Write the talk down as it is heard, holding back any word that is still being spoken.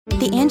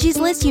The Angie's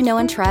List you know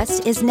and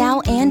trust is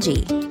now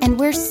Angie, and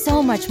we're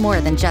so much more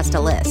than just a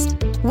list.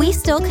 We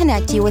still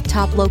connect you with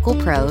top local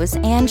pros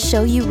and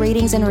show you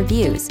ratings and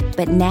reviews,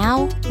 but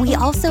now we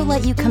also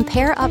let you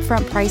compare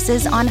upfront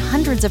prices on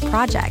hundreds of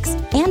projects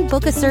and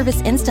book a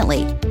service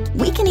instantly.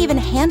 We can even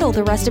handle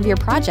the rest of your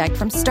project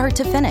from start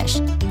to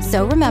finish.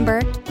 So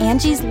remember,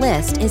 Angie's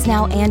List is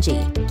now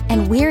Angie,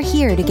 and we're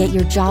here to get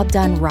your job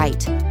done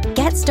right.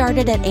 Get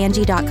started at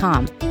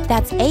Angie.com.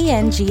 That's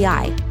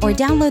ANGI, or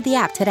download the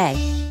app today.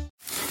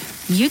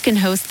 You can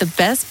host the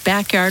best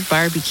backyard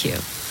barbecue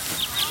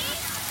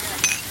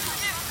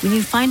when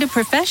you find a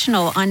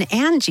professional on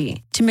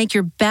Angie to make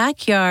your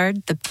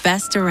backyard the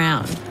best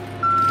around.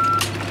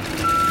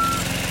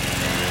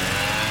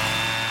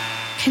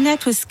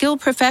 Connect with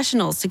skilled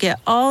professionals to get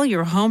all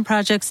your home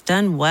projects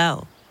done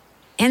well.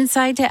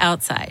 Inside to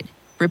outside,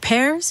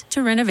 repairs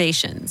to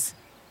renovations.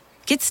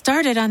 Get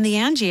started on the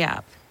Angie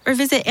app or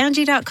visit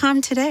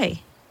Angie.com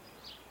today.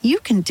 You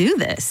can do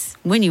this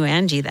when you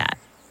Angie that.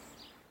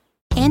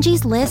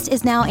 Angie's List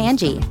is now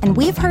Angie, and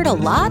we've heard a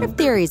lot of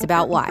theories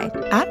about why.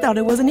 I thought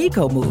it was an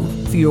eco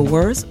move. Fewer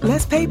words,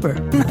 less paper.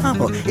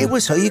 No, it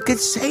was so you could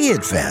say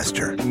it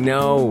faster.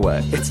 No,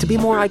 it's to be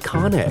more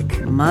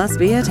iconic. Must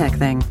be a tech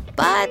thing.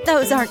 But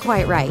those aren't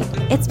quite right.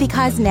 It's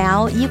because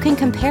now you can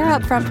compare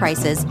upfront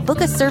prices,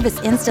 book a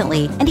service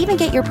instantly, and even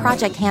get your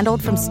project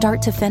handled from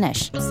start to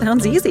finish.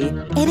 Sounds easy.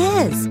 It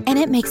is, and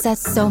it makes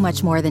us so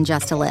much more than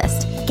just a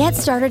list. Get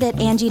started at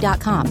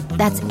Angie.com.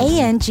 That's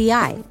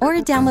ANGI, or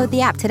download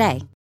the app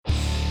today.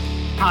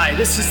 Hi,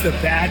 this is the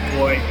bad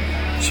boy,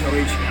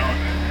 Joey Janela,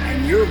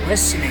 and you're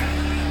listening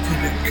to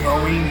the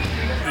Going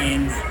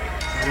in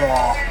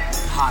Raw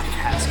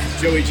podcast.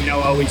 Joey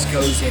Janela always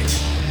goes in.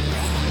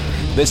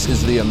 This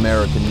is the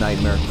American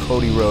Nightmare,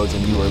 Cody Rhodes,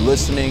 and you are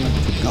listening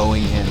to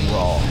Going in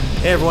Raw.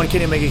 Hey everyone,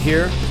 Kenny Omega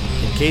here.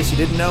 In case you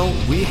didn't know,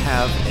 we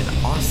have an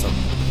awesome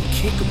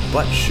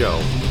kick-butt show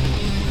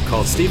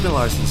called Stephen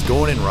Larson's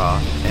Going in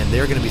Raw, and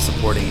they're going to be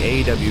supporting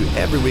AEW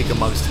every week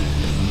amongst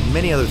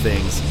many other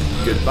things.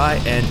 Goodbye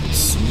and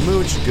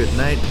smooch. Good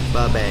night.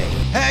 Bye-bye.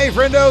 Hey,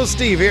 friendo,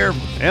 Steve here.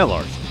 And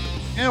Lars.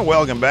 And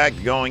welcome back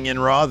to Going in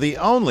Raw, the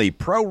only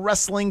pro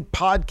wrestling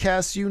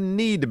podcast you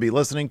need to be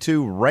listening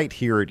to right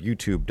here at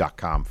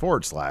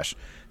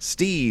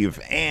youtube.com/Steve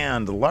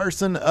and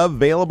Larson,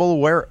 available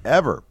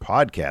wherever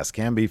podcasts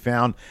can be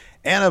found.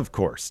 And of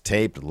course,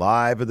 taped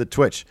live at the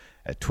Twitch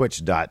at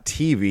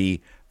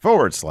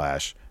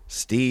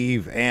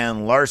twitch.tv/Steve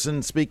and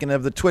Larson. Speaking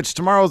of the Twitch,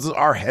 tomorrow's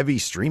our heavy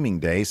streaming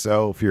day.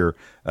 So if you're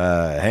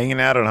hanging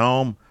out at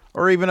home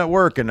or even at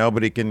work and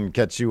nobody can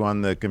catch you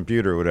on the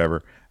computer or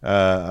whatever,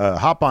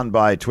 hop on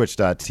by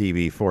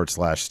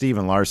twitch.tv/Steve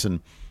and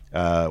Larson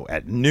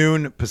at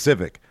noon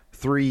Pacific,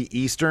 3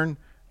 Eastern.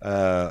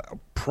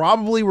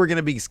 Probably we're going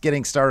to be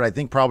getting started, I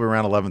think probably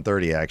around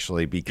 11:30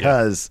 actually,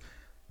 because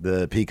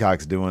the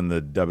Peacock's doing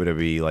the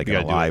WWE like in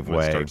a live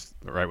way.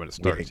 Right when it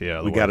starts,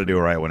 yeah. We got to do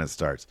it right when it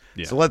starts.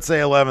 Yeah. So let's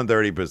say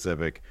 11:30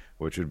 Pacific,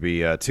 which would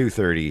be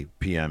 2:30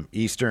 p.m.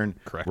 Eastern.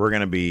 Correct. We're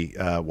going to be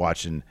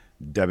watching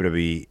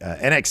WWE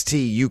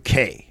NXT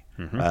UK.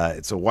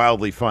 It's a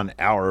wildly fun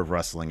hour of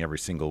wrestling every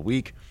single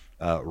week.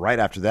 Right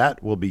after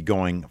that, we'll be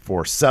going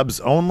for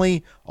subs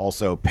only,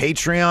 also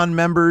Patreon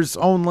members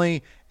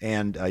only,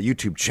 and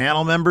YouTube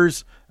channel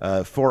members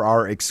for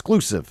our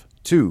exclusive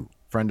to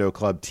Friendo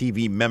Club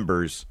TV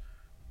members.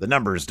 The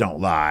numbers don't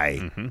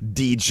lie.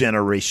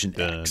 D-Generation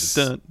X.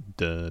 They're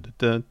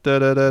going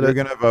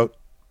to vote.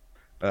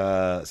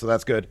 So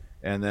that's good.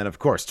 And then, of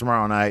course,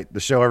 tomorrow night, the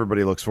show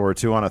everybody looks forward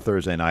to on a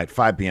Thursday night,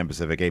 5 p.m.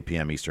 Pacific, 8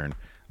 p.m. Eastern,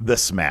 The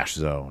Smash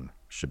Zone.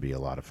 Should be a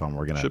lot of fun.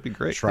 We're going to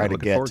try to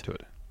get. Forward to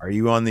it. Are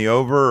you on the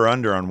over or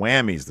under on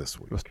whammies this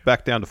week? It's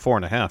back down to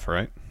 4.5,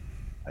 right?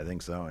 I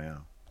think so, yeah.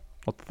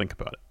 I'll think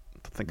about it.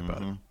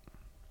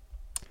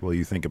 Well,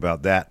 you think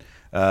about that.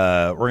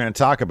 We're going to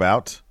talk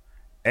about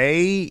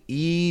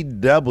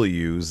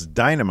AEW's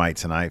Dynamite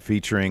tonight,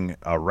 featuring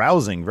a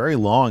rousing, very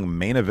long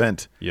main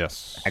event.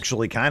 Yes.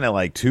 Actually, kind of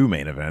like two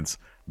main events,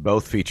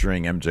 both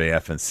featuring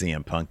MJF and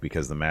CM Punk,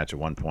 because the match at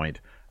one point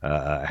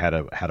had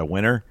a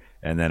winner,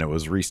 and then it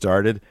was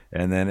restarted,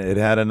 and then it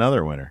had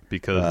another winner.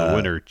 Because the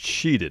winner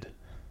cheated.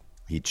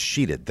 He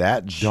cheated.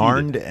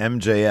 Darned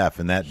MJF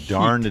and that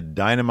darned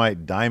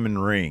Dynamite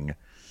Diamond Ring.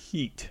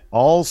 Heat.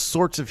 All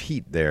sorts of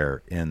heat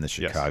there in the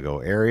Chicago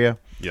area.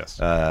 Yes.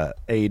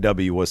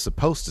 AEW was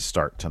supposed to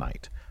start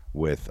tonight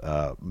with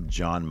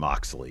Jon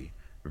Moxley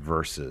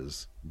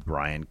versus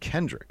Brian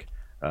Kendrick.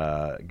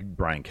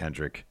 Brian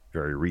Kendrick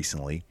very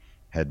recently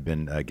had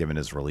been given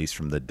his release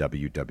from the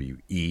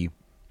WWE.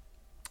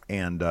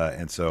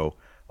 And so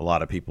a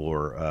lot of people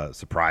were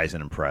surprised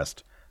and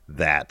impressed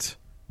that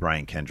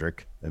Brian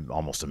Kendrick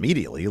almost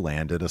immediately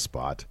landed a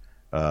spot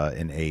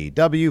in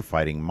AEW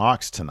fighting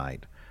Mox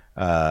tonight.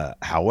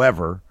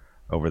 However,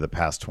 over the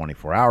past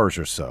 24 hours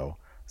or so,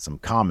 some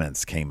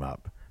comments came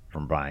up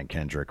from Brian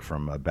Kendrick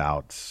from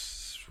about,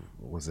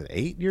 was it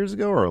 8 years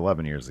ago or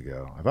 11 years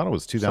ago? I thought it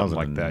was 2009.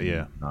 Something like that,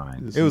 yeah.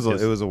 It was a while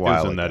ago.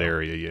 It was in that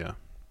area, yeah.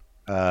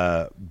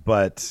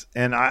 But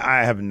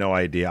I have no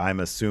idea. I'm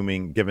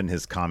assuming, given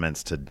his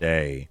comments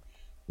today,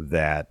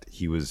 that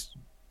he was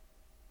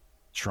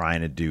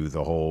trying to do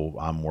the whole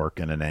I'm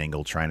working an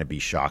angle, trying to be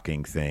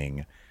shocking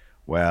thing.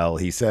 Well,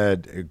 he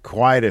said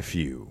quite a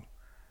few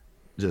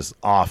just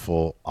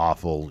awful,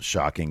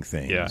 shocking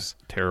things. Yeah,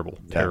 terrible.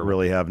 That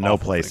really have no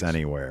place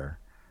anywhere.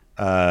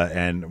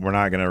 And we're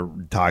not going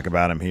to talk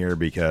about him here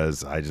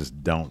because I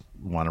just don't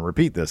want to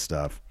repeat this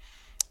stuff.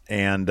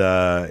 And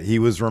he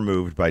was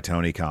removed by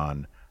Tony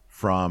Khan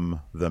from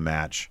the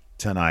match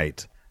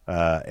tonight.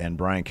 And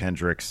Brian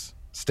Kendrick's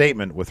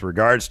statement with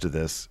regards to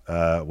this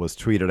was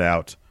tweeted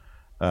out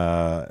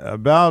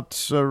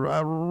about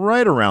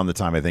right around the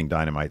time I think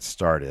Dynamite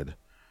started.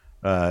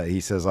 He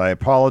says, "I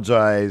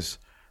apologize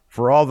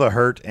for all the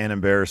hurt and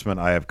embarrassment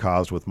I have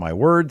caused with my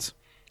words.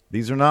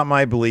 These are not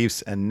my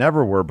beliefs and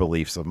never were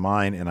beliefs of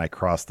mine, and I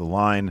crossed the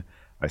line.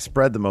 I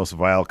spread the most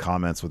vile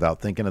comments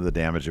without thinking of the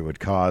damage it would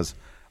cause.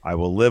 I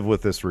will live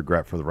with this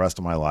regret for the rest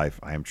of my life.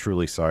 I am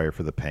truly sorry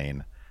for the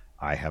pain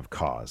I have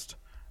caused."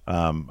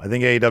 I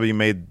think AEW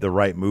made the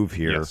right move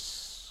here.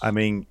 Yes. I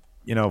mean,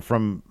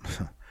 from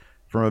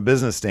a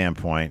business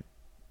standpoint,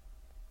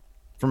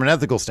 from an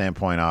ethical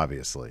standpoint,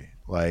 obviously,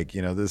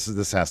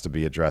 this has to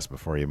be addressed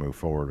before you move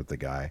forward with the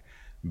guy.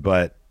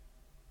 But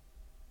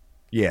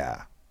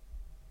yeah,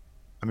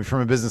 I mean,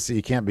 from a business,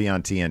 you can't be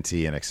on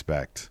TNT and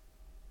expect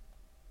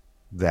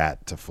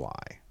that to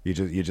fly.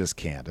 You just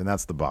can't, and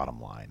that's the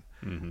bottom line.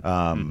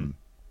 Mm-hmm.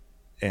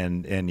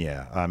 And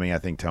yeah, I mean, I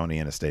think Tony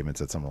in a statement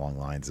said something along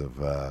the lines of,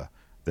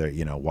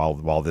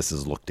 while this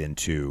is looked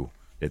into,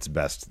 it's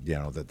best,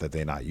 that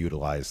they not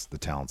utilize the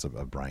talents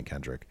of Brian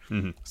Kendrick.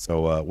 Mm-hmm.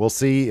 So we'll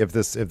see if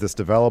this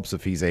develops,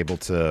 if he's able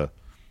to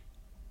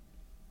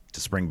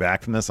spring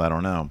back from this. I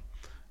don't know.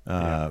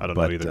 I don't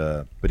know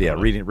either. But yeah,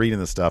 reading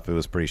the stuff, it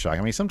was pretty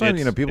shocking. I mean,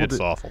 sometimes people it's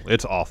awful.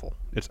 It's awful.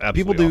 It's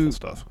absolutely people do awful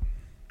stuff.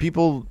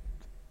 People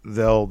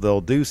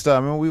they'll do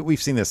stuff. I mean,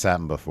 we've seen this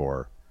happen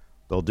before.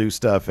 They'll do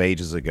stuff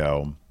ages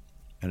ago,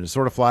 and it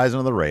sort of flies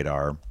under the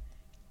radar.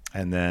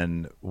 And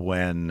then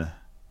when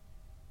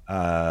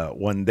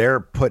they're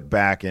put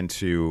back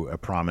into a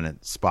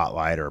prominent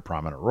spotlight or a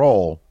prominent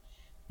role,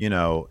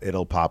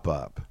 it'll pop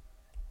up.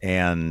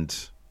 And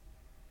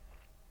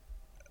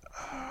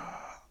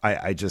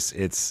I just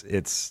it's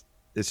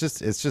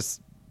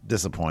just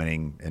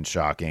disappointing and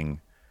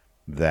shocking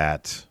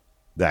that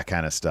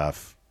kind of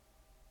stuff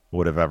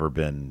would have ever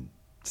been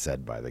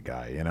said by the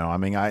guy. I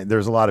mean,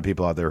 there's a lot of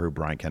people out there who are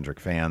Brian Kendrick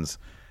fans,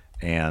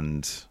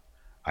 and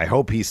I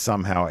hope he's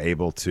somehow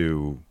able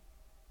to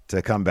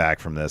come back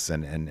from this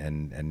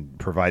and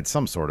provide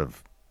some sort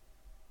of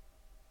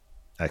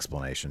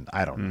explanation.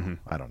 I don't know.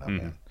 I don't know,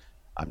 man.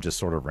 I'm just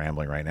sort of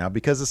rambling right now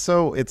because it's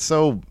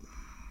so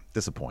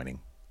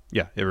disappointing.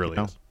 Yeah, it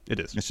really is. It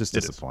is. It's just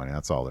disappointing.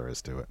 That's all there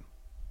is to it.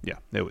 Yeah,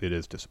 it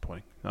is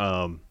disappointing.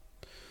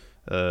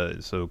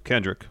 So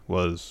Kendrick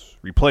was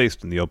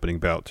replaced in the opening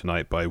bout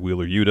tonight by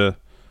Wheeler Yuta.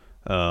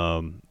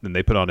 And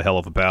they put on a hell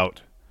of a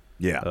bout.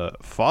 Yeah.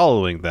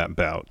 Following that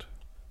bout,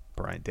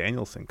 Bryan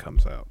Danielson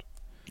comes out.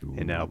 Ooh.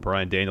 And now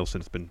Bryan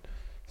Danielson's been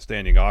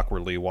standing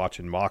awkwardly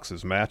watching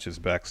Mox's matches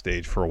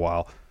backstage for a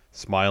while,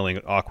 smiling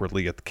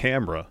awkwardly at the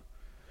camera.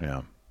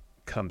 Yeah.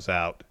 Comes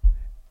out.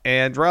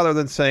 And rather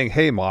than saying,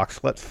 "Hey, Mox,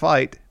 let's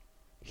fight,"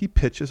 he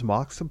pitches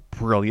Mox a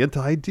brilliant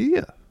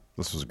idea.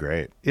 This was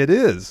great. It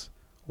is.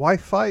 Why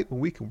fight when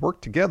we can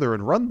work together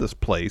and run this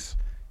place?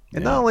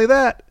 And not only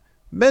that,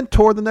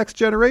 mentor the next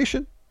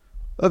generation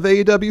of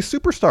AEW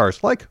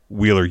superstars like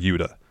Wheeler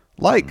Yuta,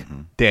 like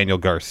Daniel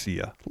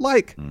Garcia,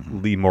 like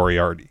Lee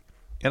Moriarty.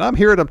 And I'm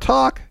hearing him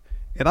talk,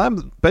 and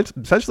I'm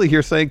essentially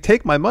here saying,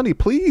 take my money,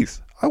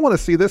 please. I want to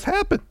see this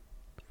happen.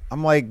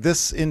 I'm like,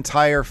 this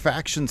entire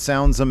faction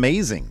sounds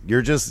amazing.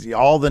 You're just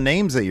all the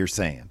names that you're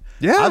saying.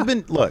 Yeah.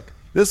 Look,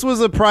 this was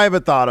a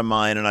private thought of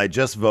mine, and I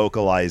just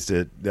vocalized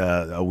it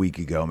a week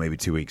ago, maybe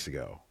 2 weeks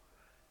ago.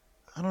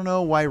 I don't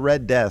know why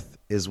Red Death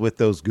is with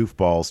those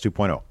goofballs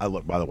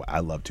 2.0. By the way, I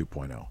love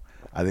 2.0.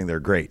 I think they're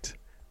great.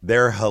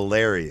 They're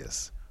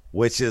hilarious,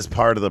 which is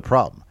part of the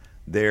problem.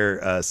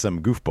 They're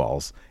some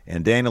goofballs,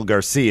 and Daniel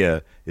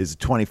Garcia is a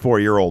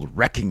 24-year-old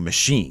wrecking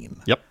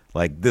machine. Yep.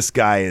 Like, this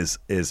guy is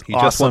He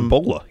awesome. just won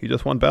Bola. He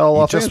just won Battle of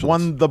Los Angeles. He just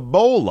won the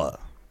Bola.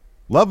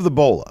 Love the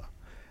Bola.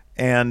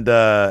 And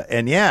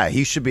yeah,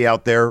 he should be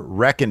out there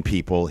wrecking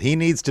people. He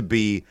needs to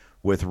be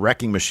with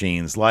wrecking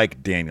machines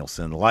like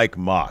Danielson, like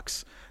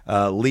Mox,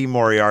 Lee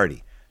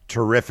Moriarty,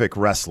 terrific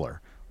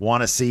wrestler.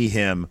 Want to see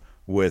him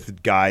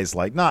with guys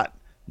like not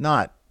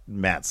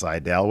Matt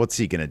Sydal. What's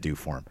he going to do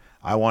for him?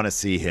 I want to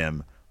see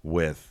him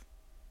with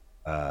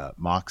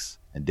Mox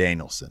and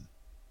Danielson,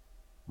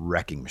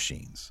 wrecking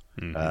machines.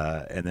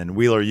 And then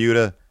Wheeler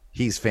Yuta,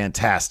 he's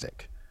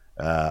fantastic.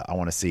 I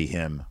want to see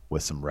him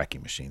with some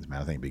wrecking machines, man.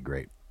 I think it'd be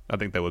great. I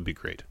think that would be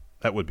great.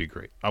 That would be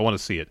great. I want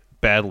to see it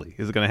badly.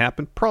 Is it going to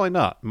happen? Probably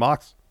not.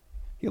 Mox,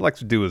 he likes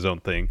to do his own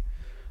thing.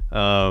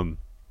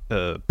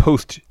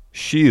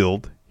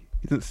 Post-Shield,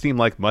 he doesn't seem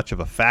like much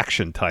of a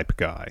faction type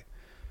guy.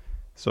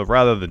 So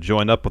rather than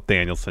join up with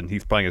Danielson,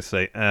 he's probably going to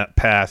say,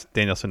 pass.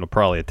 Danielson will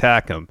probably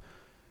attack him.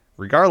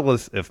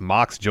 regardless if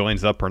Mox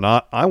joins up or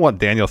not, I want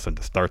Danielson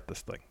to start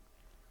this thing.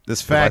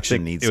 This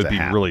faction needs to happen. It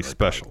would be really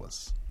special.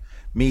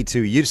 Me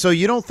too. So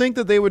you don't think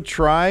that they would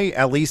try,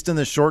 at least in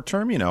the short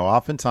term?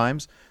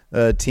 Oftentimes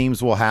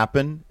teams will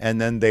happen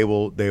and then they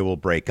will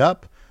break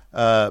up.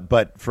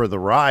 But for the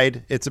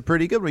ride, it's a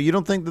pretty good one. You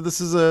don't think that this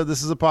is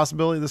a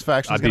possibility? This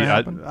faction is going to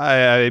happen?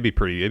 I'd be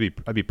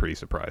pretty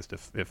surprised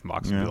if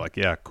Mox would be like,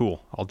 yeah,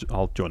 cool,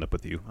 I'll join up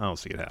with you. I don't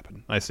see it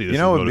happen. I see this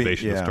as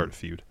motivation to start a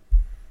feud.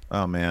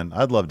 Oh man,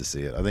 I'd love to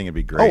see it. I think it'd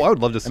be great. Oh, I would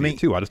love to see it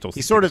too. I just don't.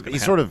 He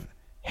sort of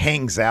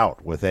hangs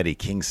out with Eddie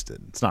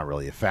Kingston. It's not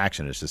really a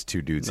faction. It's just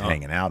two dudes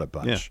hanging out a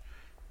bunch.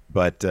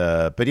 Yeah.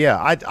 But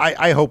yeah,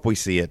 I hope we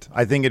see it.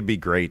 I think it'd be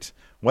great.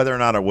 Whether or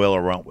not it will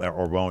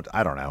or won't,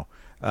 I don't know.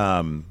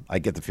 I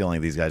get the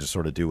feeling these guys just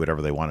sort of do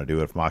whatever they want to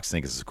do. If Mox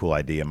thinks it's a cool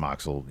idea,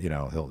 Mox will,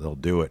 he'll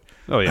do it.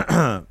 Oh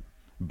yeah.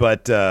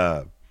 But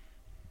yeah,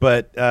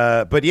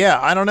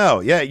 I don't know.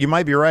 Yeah, you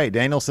might be right.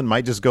 Danielson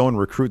might just go and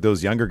recruit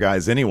those younger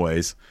guys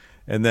anyways,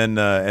 and then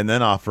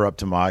offer up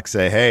to Mox,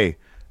 say, hey,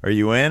 are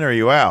you in or are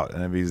you out?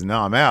 And if he's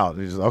no, I'm out.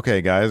 He's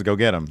okay, guys, go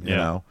get him. You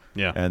know.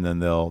 Yeah. And then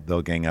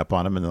they'll gang up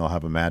on him and they'll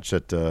have a match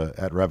at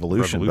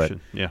Revolution. But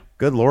yeah.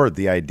 Good Lord,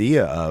 the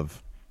idea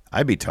of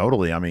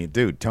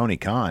dude, Tony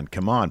Khan,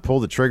 come on, pull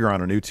the trigger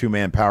on a new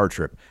 2-man power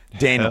trip.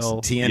 Danielson,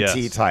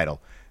 TNT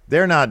title.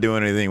 They're not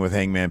doing anything with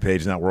Hangman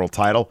Page in that world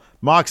title.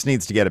 Mox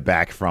needs to get it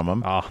back from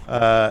him.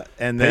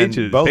 And then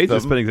Page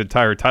is spending his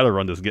entire title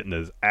run just getting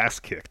his ass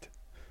kicked.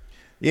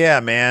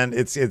 Yeah, man,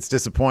 it's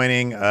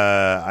disappointing.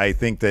 I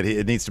think that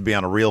it needs to be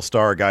on a real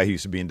star, a guy who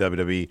used to be in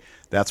WWE.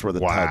 That's where the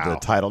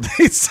title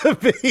needs to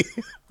be.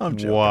 I'm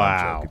joking.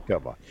 Wow.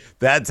 Come on.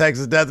 That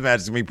Texas Death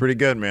Match is going to be pretty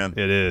good, man.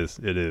 It is.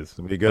 It's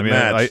going to be a good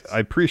match. I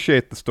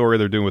appreciate the story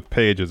they're doing with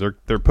Page.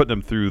 They're putting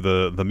him through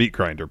the meat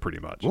grinder pretty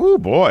much. Oh,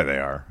 boy, they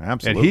are.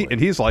 Absolutely.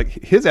 And he's like,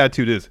 his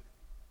attitude is,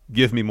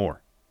 give me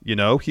more.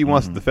 He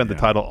wants to defend the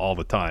title all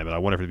the time. And I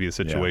wonder if it'd be a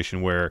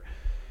situation where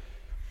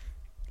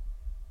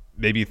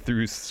maybe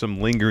through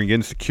some lingering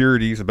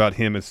insecurities about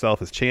him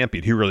himself as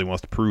champion, he really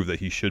wants to prove that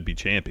he should be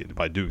champion.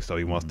 By doing so,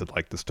 he wants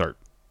to start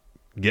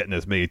getting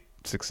as many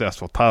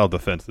successful title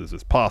defenses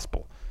as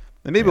possible.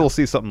 And maybe we'll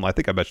see something, I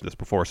think I mentioned this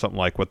before, something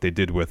like what they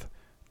did with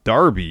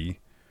Darby,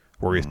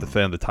 where he's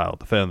defend the title.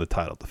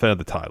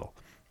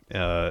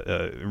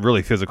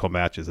 Really physical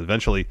matches.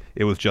 Eventually,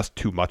 it was just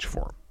too much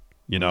for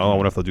him. I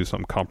wonder if they'll do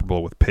something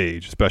comparable with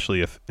Page,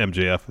 especially if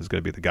MJF is going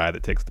to be the guy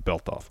that takes the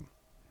belt off him.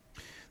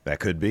 That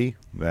could be.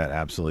 That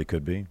absolutely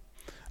could be.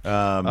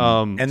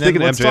 And then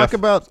let's talk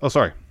about. Oh,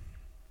 sorry.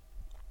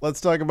 Let's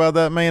talk about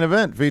that main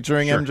event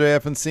featuring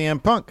MJF and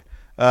CM Punk.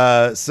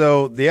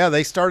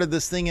 They started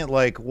this thing at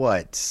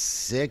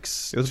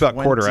 6? It was about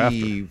quarter after.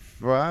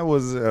 It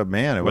was when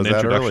that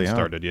introduction early, huh?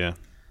 started. Yeah,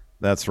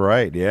 that's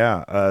right.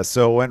 Yeah.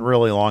 So it went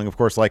really long. Of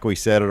course, like we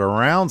said, at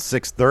around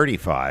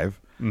 6:35,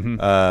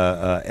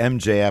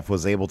 MJF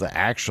was able to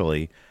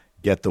actually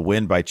get the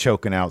win by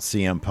choking out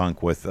CM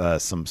Punk with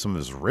some of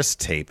his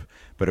wrist tape,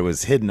 but it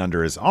was hidden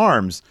under his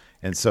arms.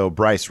 And so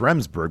Bryce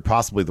Remsburg,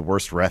 possibly the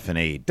worst ref in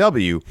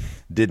AEW,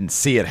 didn't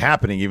see it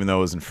happening, even though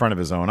it was in front of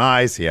his own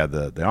eyes. He had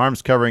the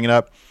arms covering it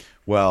up.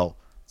 Well,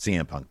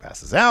 CM Punk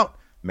passes out.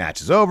 Match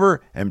is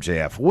over.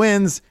 MJF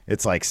wins.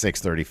 It's like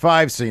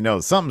 6:35, so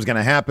something's going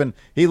to happen.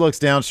 He looks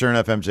down. Sure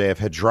enough, MJF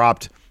had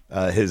dropped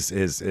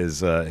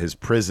his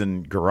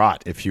prison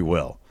garrote, if you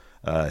will,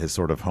 his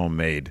sort of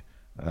homemade.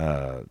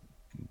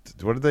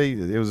 What did they?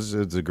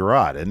 It's a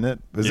garrote, isn't it?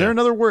 Is there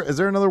another word? Is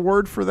there another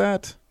word for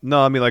that?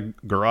 No, I mean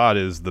garrote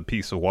is the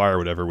piece of wire, or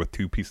whatever, with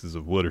two pieces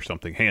of wood or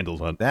something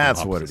handles on.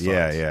 That's what it.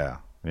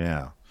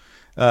 Yeah.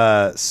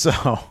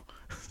 So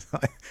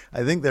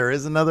I think there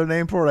is another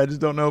name for it. I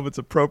just don't know if it's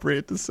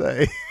appropriate to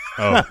say.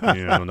 Oh, I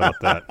don't know about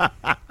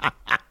that.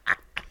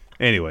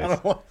 Anyways,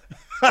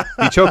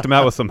 he choked him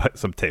out with some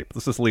tape.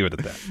 Let's just leave it at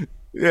that.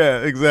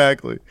 Yeah,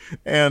 exactly.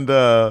 And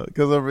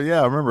because I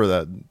remember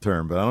that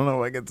term, but I don't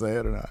know if I can say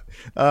it or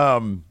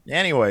not.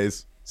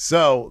 Anyways,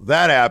 so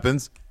that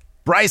happens.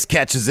 Bryce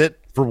catches it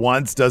for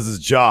once, does his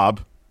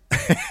job,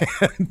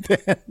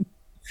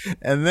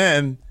 and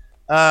then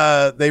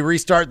they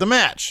restart the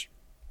match,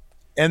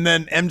 and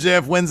then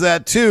MJF wins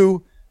that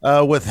too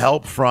with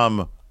help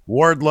from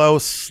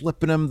Wardlow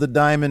slipping him the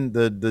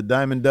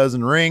diamond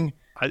dozen ring,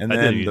 and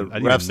then the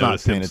ref's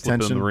not paying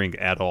attention in the ring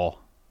at all.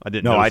 I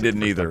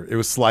didn't either. It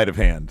was sleight of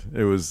hand.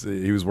 He was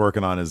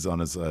working on his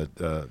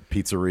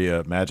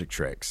pizzeria magic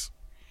tricks.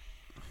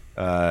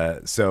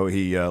 So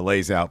he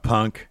lays out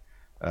Punk,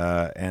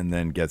 and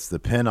then gets the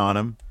pin on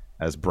him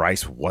as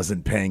Bryce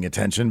wasn't paying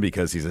attention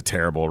because he's a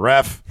terrible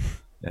ref,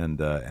 and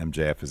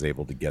MJF is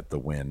able to get the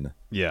win.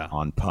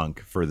 On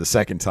Punk for the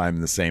second time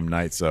in the same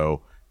night.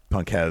 So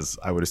Punk has,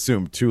 I would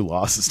assume, 2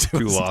 losses. Two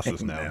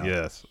losses now.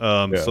 Yes.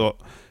 So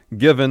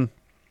given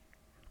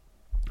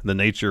the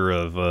nature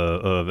of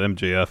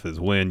MJF is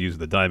win, use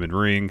the diamond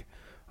ring,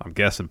 I'm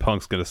guessing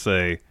Punk's going to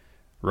say,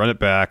 run it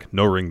back,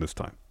 no ring this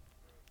time.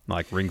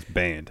 Ring's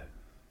banned.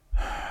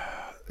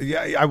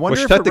 Yeah, I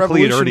wonder Which if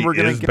technically it already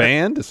is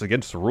banned. It's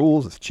against the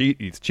rules. It's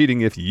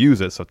cheating if you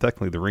use it, so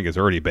technically the ring is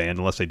already banned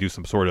unless they do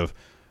some sort of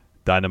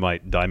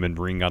Dynamite Diamond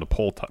Ring on a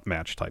pole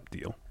match type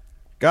deal.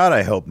 God,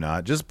 I hope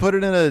not. Just put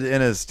it in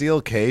a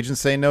steel cage and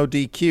say no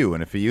DQ.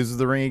 And if he uses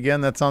the ring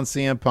again, that's on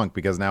CM Punk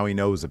because now he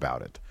knows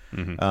about it.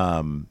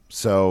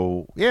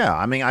 So, yeah,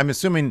 I mean, I'm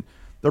assuming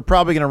they're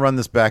probably going to run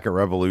this back at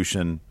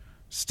Revolution.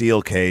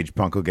 Steel cage,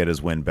 Punk will get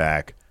his win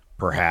back,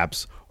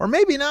 perhaps. Or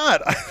maybe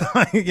not.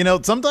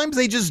 Sometimes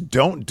they just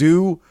don't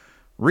do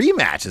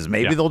rematches.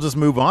 Maybe they'll just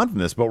move on from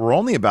this. But we're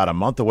only about a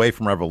month away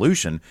from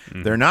Revolution.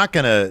 They're not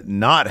going to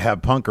not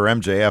have Punk or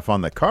MJF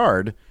on the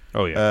card.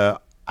 Oh, yeah.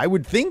 I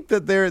would think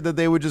that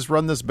they would just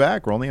run this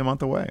back. We're only a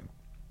month away.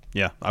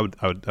 Yeah, I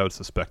would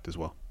suspect as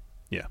well.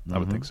 Yeah, I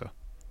would think so.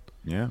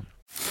 Yeah.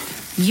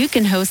 You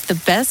can host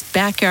the best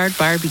backyard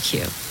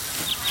barbecue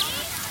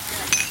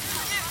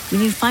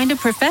when you find a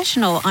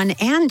professional on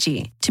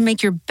Angie to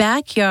make your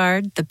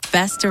backyard the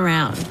best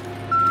around.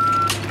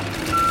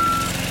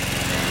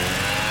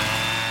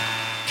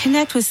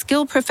 Connect with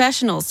skilled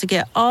professionals to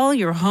get all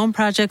your home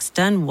projects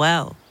done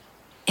well.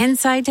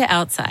 Inside to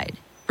outside,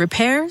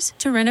 repairs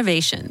to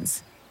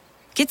renovations.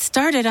 Get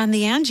started on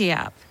the Angie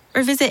app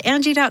or visit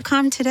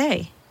Angie.com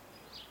today.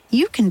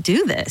 You can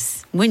do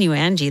this when you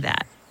Angie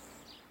that.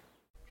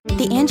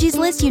 The Angie's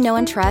List you know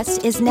and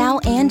trust is now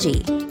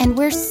Angie, and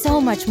we're so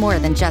much more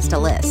than just a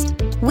list.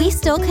 We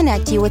still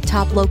connect you with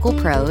top local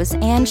pros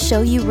and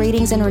show you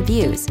ratings and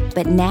reviews,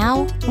 but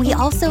now we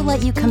also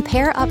let you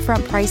compare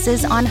upfront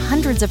prices on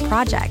hundreds of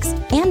projects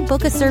and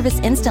book a service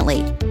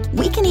instantly.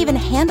 We can even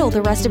handle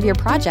the rest of your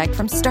project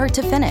from start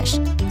to finish.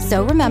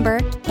 So remember,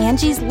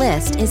 Angie's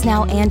List is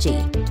now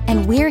Angie,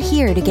 and we're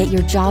here to get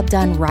your job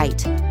done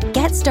right.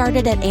 Get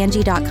started at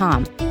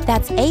Angie.com.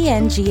 That's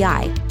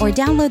ANGI, or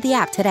download the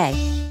app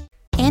today.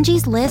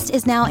 Angie's List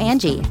is now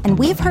Angie, and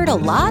we've heard a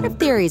lot of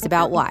theories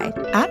about why.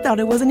 I thought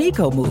it was an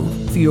eco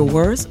move. Fewer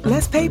words,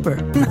 less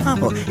paper.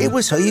 No, it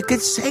was so you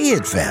could say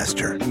it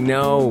faster.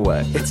 No,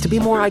 it's to be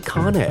more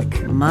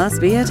iconic.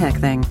 Must be a tech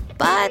thing.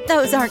 But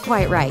those aren't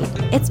quite right.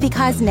 It's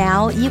because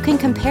now you can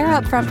compare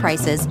upfront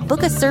prices,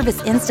 book a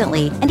service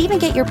instantly, and even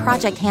get your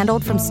project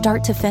handled from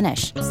start to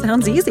finish.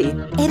 Sounds easy.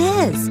 It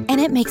is, and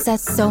it makes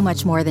us so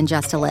much more than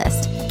just a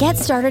list. Get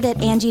started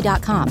at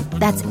Angie.com.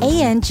 That's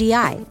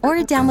ANGI, or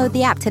download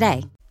the app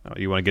today.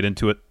 You want to get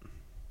into it?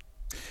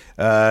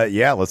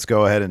 Yeah, let's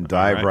go ahead and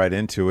dive right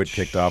into it.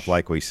 Kicked off,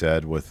 like we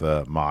said, with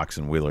Mox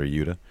and Wheeler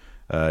Yuta.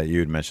 You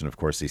had mentioned, of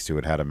course, these two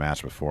had a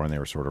match before, and they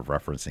were sort of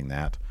referencing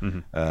that.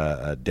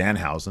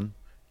 Danhausen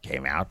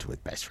came out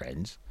with best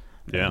friends.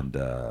 Yeah.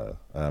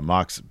 And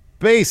Mox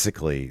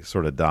basically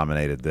sort of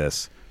dominated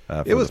this.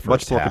 It was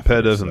much more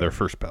competitive than their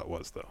first bout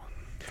was, though.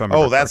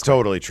 Oh, that's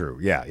totally true.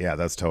 Yeah,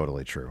 that's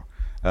totally true.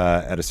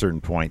 At a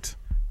certain point,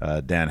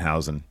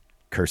 Danhausen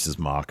curses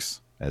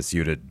Mox as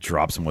Yuta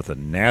drops him with a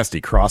nasty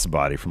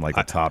crossbody from like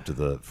the top to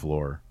the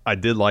floor. I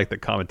did like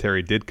that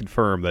commentary did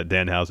confirm that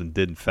Danhausen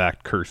did in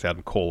fact curse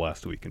Adam Cole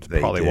last week, and it's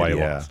probably why he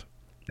lost.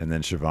 And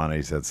then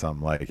Shivani said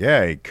something like,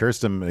 "Yeah, he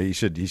cursed him. He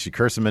should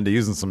curse him into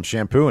using some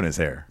shampoo in his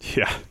hair."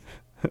 Yeah.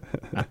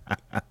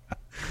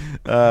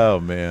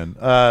 Oh man.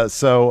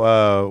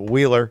 So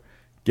Wheeler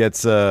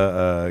gets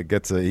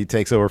he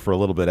takes over for a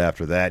little bit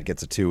after that,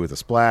 gets a 2 with a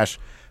splash,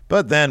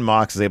 but then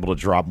Mox is able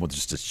to drop him with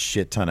just a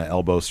shit ton of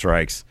elbow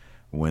strikes.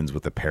 Wins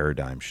with a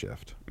paradigm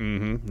shift.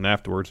 And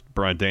afterwards,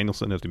 Bryan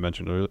Danielson, as we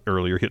mentioned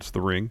earlier, hits the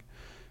ring.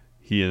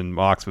 He and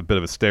Mox have a bit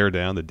of a stare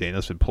down. The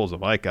Danielson pulls a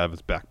mic out of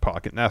his back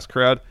pocket and asks the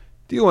crowd,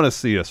 "Do you want to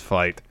see us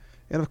fight?"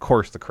 And of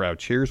course the crowd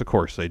cheers. Of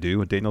course they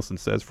do. And Danielson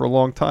says, "For a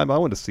long time, I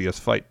want to see us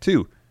fight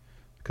too.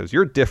 Because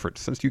you're different.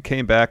 Since you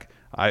came back,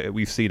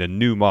 we've seen a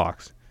new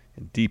Mox.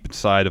 And deep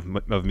inside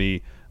of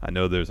me, I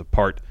know there's a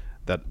part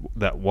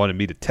that wanted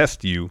me to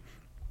test you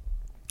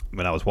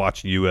when I was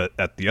watching you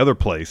at the other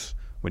place,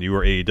 when you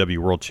were AEW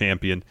World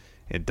Champion,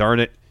 and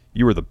darn it,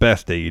 you were the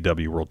best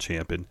AEW World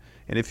Champion.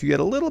 And if you had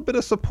a little bit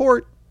of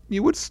support,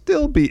 you would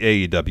still be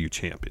AEW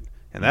Champion."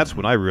 And that's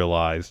when I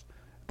realized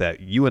that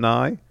you and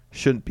I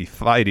shouldn't be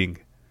fighting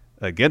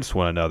against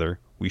one another.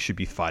 We should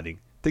be fighting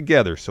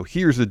together. So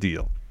here's the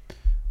deal.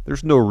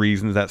 There's no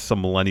reason that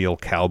some millennial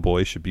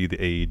cowboy should be the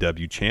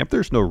AEW champ.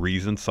 There's no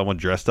reason someone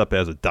dressed up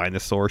as a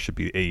dinosaur should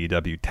be the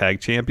AEW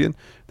tag champion.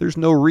 There's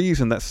no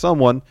reason that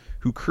someone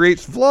who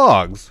creates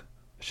vlogs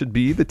should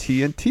be the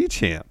TNT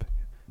champ.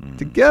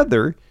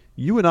 Together,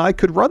 you and I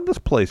could run this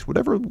place,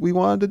 whatever we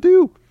wanted to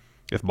do.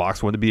 If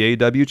Mox wanted to be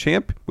AEW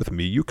champ, with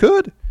me you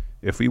could.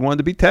 If we wanted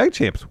to be tag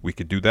champs, we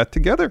could do that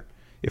together.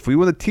 If we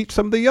want to teach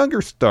some of the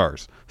younger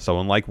stars,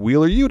 someone like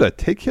Wheeler Yuta,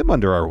 take him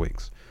under our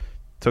wings.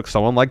 Took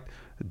someone like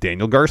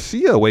Daniel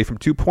Garcia away from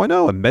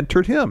 2.0 and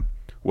mentored him.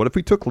 What if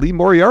we took Lee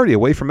Moriarty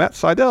away from Matt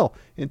Sydal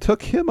and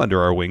took him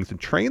under our wings and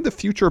trained the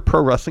future of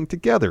pro wrestling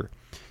together?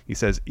 He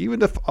says,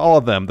 even if all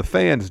of them, the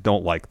fans,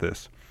 don't like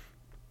this,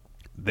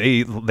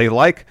 they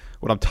like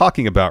what I'm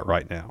talking about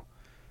right now.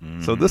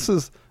 So this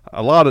is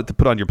a lot to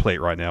put on your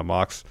plate right now,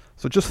 Mox.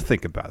 So just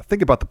think about it.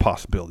 Think about the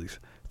possibilities.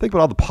 Think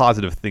about all the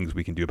positive things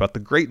we can do, about the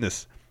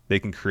greatness they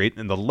can create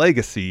and the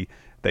legacy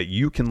that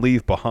you can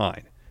leave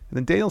behind. And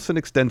then Danielson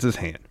extends his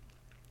hand.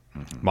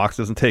 Mox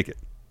doesn't take it.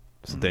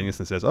 So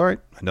Danielson says, "All right,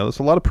 I know there's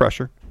a lot of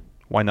pressure.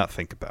 Why not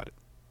think about it?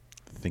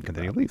 And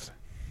then he leaves.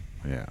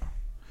 Yeah.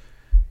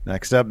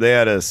 Next up, they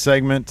had a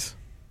segment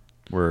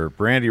where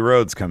Brandy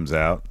Rhodes comes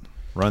out,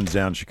 runs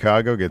down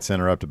Chicago, gets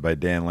interrupted by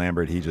Dan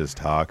Lambert. He just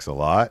talks a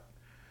lot.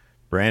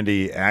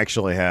 Brandy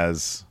actually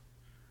has,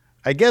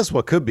 I guess,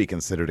 what could be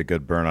considered a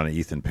good burn on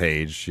Ethan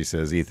Page. She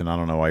says, Ethan, I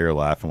don't know why you're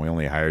laughing. We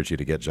only hired you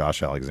to get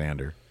Josh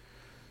Alexander.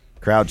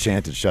 Crowd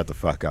chanted, shut the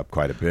fuck up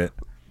quite a bit.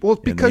 Well,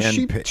 because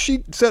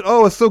she said,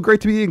 oh, it's so great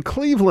to be in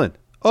Cleveland.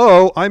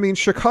 Oh, I mean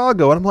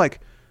Chicago. And I'm like,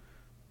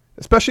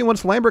 especially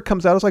once Lambert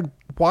comes out, I was like,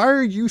 why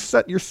are you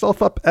setting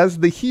yourself up as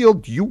the heel?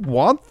 Do you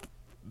want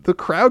the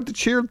crowd to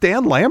cheer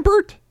Dan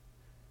Lambert?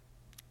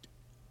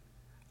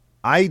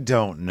 I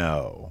don't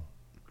know.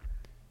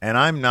 And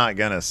I'm not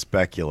going to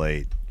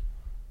speculate.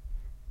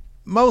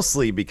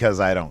 Mostly because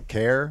I don't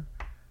care.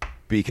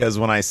 Because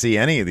when I see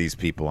any of these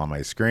people on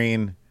my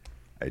screen,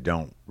 I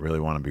don't really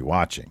want to be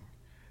watching.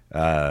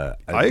 I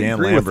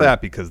agree with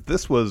that because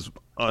this was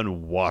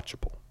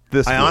unwatchable.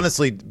 This was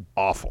honestly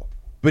awful.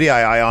 But yeah,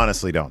 I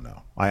honestly don't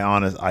know. I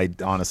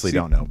honestly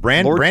don't know.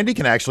 Brandy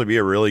can actually be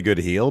a really good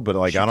heel, but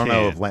like I don't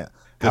know if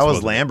how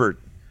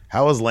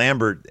is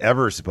Lambert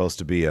ever supposed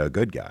to be a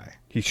good guy?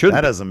 He shouldn't.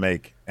 That doesn't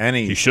make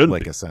any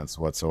a sense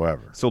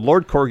whatsoever. So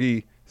Lord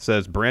Corgi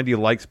says Brandy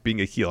likes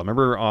being a heel. I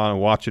remember on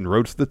watching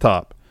Road to the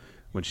Top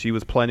when she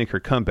was planning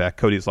her comeback.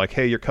 Cody's like,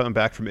 "Hey, you're coming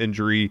back from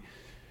injury.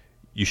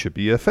 You should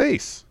be a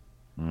face."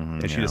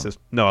 And she just says,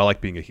 "No, I like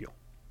being a heel."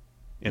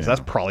 And so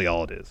that's probably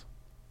all it is.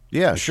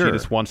 Yeah, and sure. She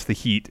just wants the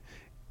heat,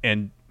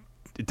 and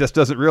it just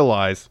doesn't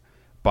realize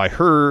by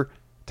her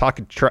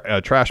talking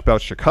trash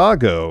about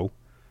Chicago,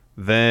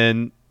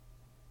 then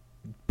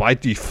by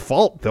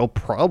default they'll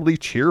probably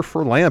cheer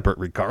for Lambert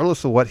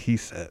regardless of what he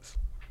says.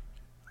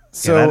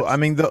 So I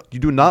mean, you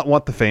do not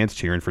want the fans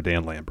cheering for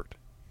Dan Lambert.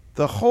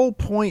 The whole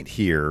point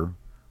here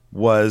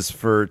was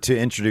to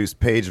introduce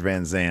Paige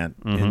Van Zandt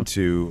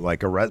into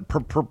like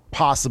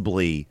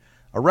possibly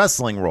a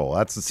wrestling role.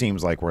 That's it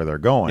seems like where they're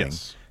going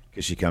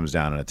because she comes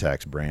down and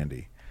attacks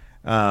Brandy.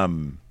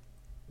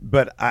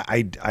 But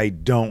I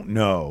don't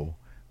know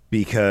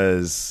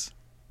because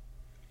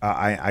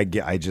I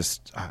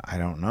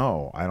don't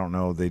know. I don't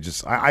know.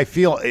 I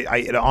feel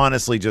it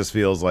honestly just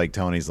feels like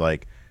Tony's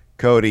like,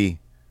 Cody,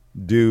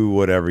 do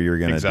whatever you're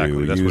gonna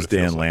do. That's Use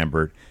Dan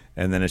Lambert.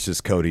 And then it's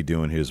just Cody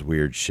doing his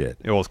weird shit.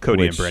 Well, it's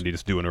Cody and Brandy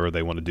just doing whatever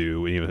they want to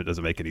do, even if it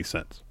doesn't make any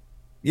sense.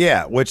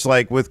 Yeah, which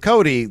like with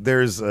Cody,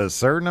 there's a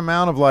certain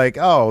amount of like,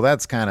 oh,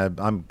 that's kind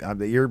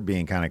of you're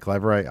being kind of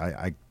clever.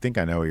 I think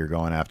I know what you're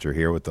going after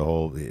here with the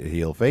whole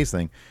heel face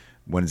thing.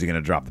 When is he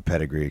going to drop the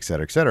pedigree, et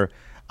cetera, et cetera?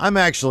 I'm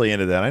actually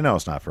into that. I know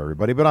it's not for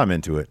everybody, but I'm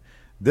into it.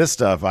 This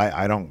stuff,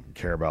 I don't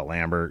care about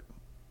Lambert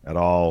at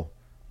all.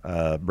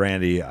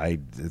 Brandy,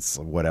 it's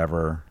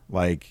whatever.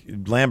 Like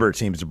Lambert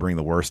seems to bring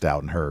the worst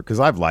out in her because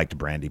I've liked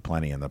Brandy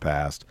plenty in the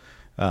past.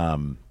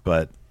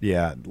 But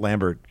yeah,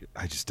 Lambert,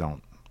 I just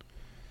don't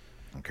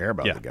care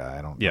about the guy.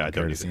 I don't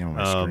care to see him on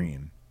my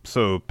screen.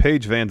 So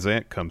Paige Van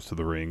Zandt comes to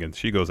the ring and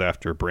she goes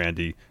after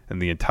Brandy,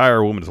 and the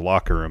entire women's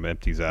locker room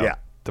empties out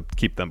to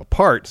keep them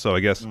apart. So I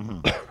guess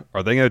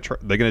are they going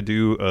to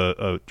do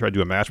try to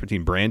do a match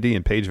between Brandy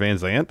and Paige Van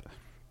Zandt,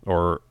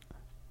 or?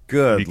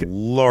 Good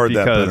Lord,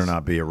 that better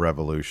not be a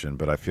revolution,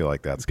 but I feel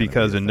like that's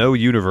because in no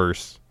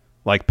universe,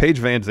 like Paige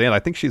Van Zandt, I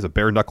think she's a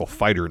bare knuckle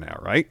fighter now,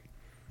 right?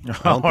 I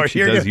don't think she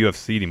does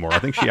UFC anymore. I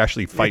think she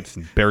actually fights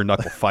in bare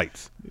knuckle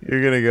fights.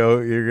 You're gonna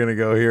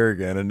go here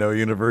again. In no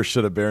universe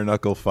should a bare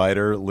knuckle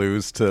fighter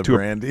lose to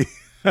Brandy.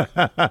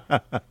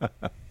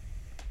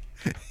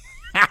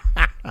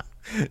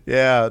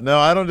 Yeah, no,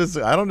 I don't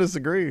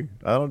disagree.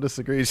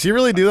 Does she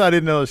really do that? I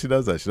didn't know she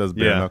does that. She does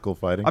bare knuckle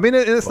fighting. I mean,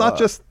 it's not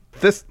just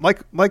this.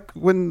 Like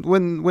when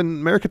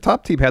America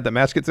Top Team had that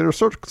match against Inner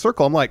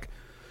Circle, I'm like,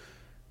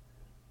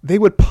 they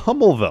would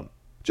pummel them,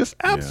 just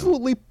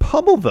absolutely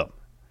pummel them.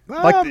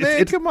 Oh, like,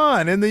 man, come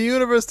on! In the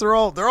universe, they're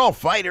all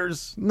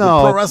fighters.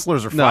 No, pro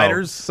wrestlers are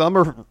fighters. Some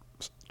are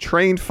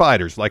trained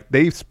fighters. Like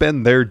they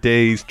spend their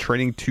days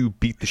training to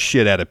beat the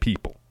shit out of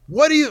people.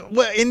 What do you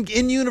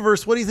in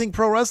universe? What do you think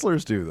pro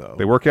wrestlers do though?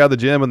 They work out of the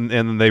gym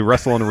and they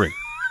wrestle in the ring.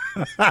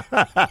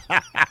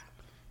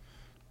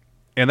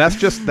 And that's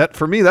just that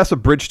for me. That's a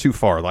bridge too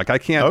far. Like I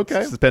can't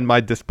suspend my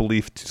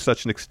disbelief to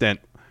such an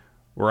extent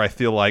where I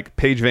feel like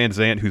Paige Van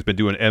Zandt, who's been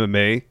doing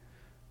MMA,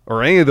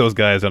 or any of those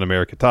guys on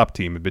America Top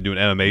Team have been doing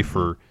MMA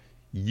for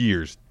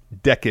years,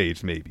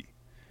 decades maybe.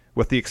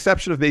 With the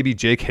exception of maybe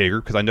Jake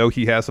Hager, because I know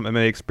he has some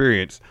MMA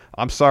experience.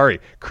 I'm sorry,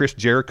 Chris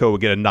Jericho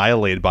would get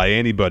annihilated by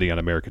anybody on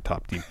America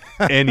Top Team.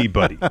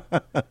 Anybody.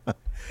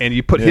 And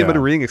you put him in a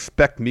ring,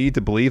 expect me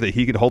to believe that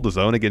he could hold his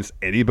own against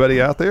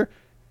anybody out there?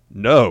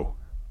 No.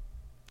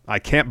 I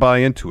can't buy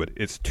into it.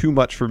 It's too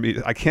much for me.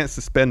 I can't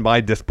suspend my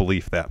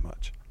disbelief that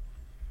much.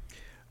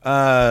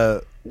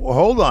 Well,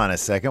 hold on a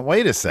second.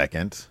 Wait a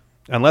second.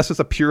 Unless it's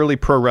a purely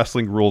pro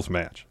wrestling rules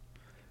match.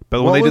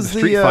 But when they did the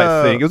street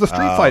fight thing, it was a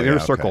street fight in Inner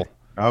Circle.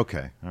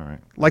 Okay, all right.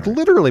 Like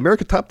literally,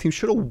 America Top Team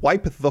should have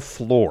wiped the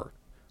floor.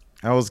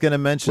 I was going to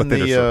mention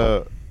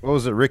what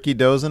was it, Ricky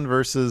Dozen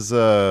versus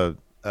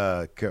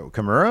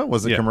Kimura?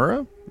 Was it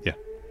Kimura? Yeah.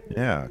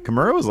 Yeah,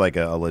 Kimura was like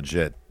a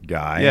legit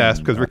guy. Yeah, it's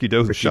because Ricky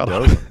Dozen shut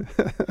up. Dozen.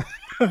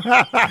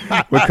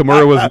 When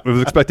Kimura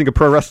was expecting a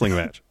pro wrestling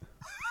match.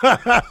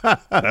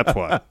 That's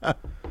why.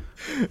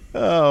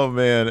 Oh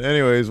man.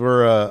 Anyways,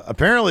 we're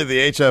apparently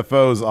the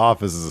HFO's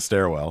office is a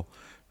stairwell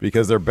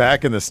because they're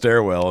back in the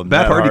stairwell. And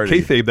Matt Hardy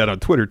kayfabed that on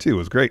Twitter too. It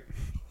was great.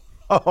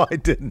 Oh, I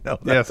didn't know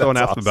that. Yeah, someone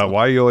That's asked him about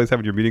why are you always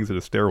having your meetings in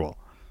a stairwell.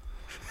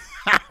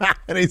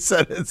 And he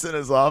said it's in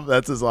his office.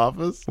 That's his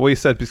office. Well, he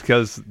said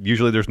because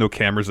usually there's no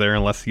cameras there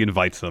unless he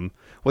invites them.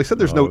 Well, he said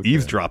there's no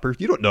eavesdropper.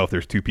 You don't know if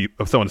there's two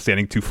people, if someone's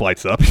standing 2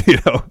 flights up. You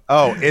know.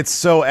 Oh, it's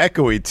so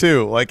echoey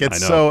too. Like it's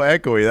so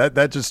echoey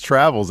that just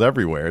travels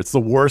everywhere. It's the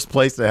worst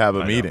place to have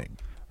a meeting.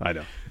 I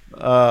know.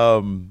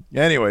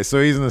 Anyway, so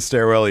he's in the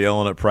stairwell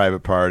yelling at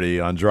Private Party.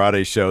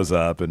 Andrade shows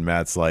up, and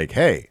Matt's like,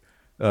 "Hey,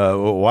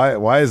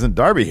 why isn't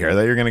Darby here?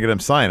 That you're going to get him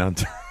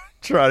signed."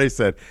 Andrade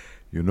said,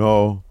 "You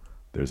know,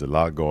 there's a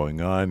lot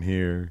going on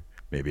here.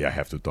 Maybe I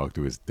have to talk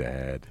to his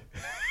dad."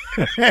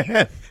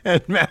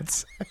 And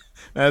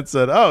Matt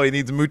said, "Oh, he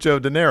needs mucho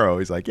dinero."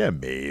 He's like, "Yeah,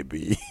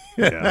 maybe."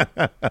 Yeah.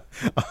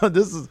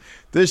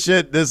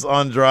 This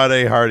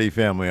Andrade Hardy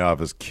family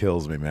office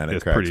kills me, man.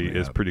 It's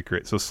pretty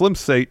great. So Slim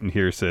Satan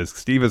here says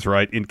Steve is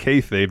right. In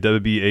kayfabe,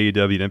 WB,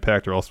 AEW, and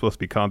Impact are all supposed to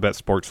be combat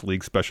sports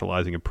leagues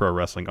specializing in pro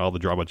wrestling. All the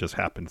drama just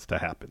happens to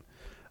happen.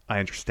 I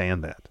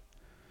understand that.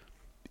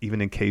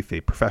 Even in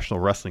kayfabe, professional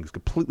wrestling is a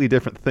completely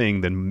different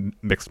thing than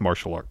mixed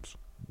martial arts.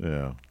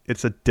 Yeah.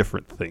 It's a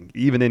different thing,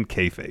 even in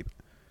kayfabe.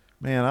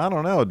 Man, I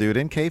don't know, dude.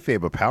 In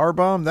kayfabe, a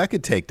powerbomb that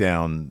could take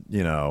down,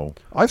 you know.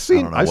 I've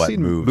seen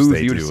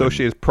moves you would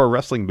associate as pro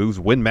wrestling moves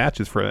win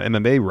matches for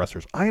MMA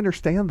wrestlers. I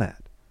understand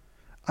that.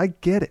 I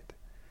get it.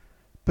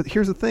 But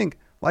here's the thing: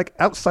 like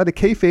outside of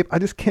kayfabe, I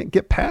just can't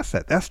get past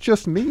that. That's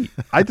just me.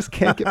 I just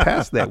can't get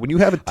past that. When you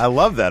have I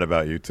love that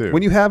about you too.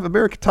 When you have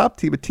American Top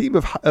Team, a team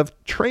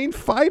of trained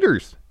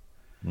fighters,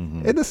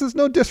 and this is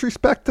no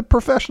disrespect to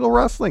professional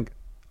wrestling.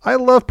 I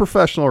love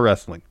professional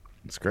wrestling.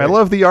 It's great. I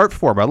love the art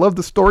form. I love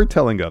the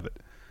storytelling of it.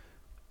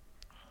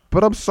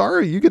 But I'm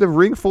sorry, you get a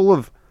ring full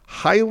of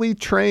highly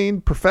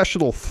trained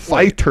professional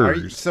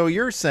fighters. So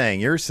you're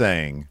saying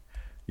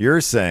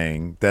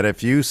that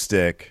if you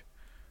stick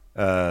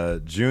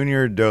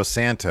Junior Dos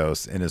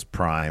Santos in his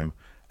prime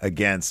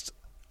against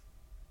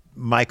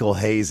Michael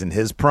Hayes in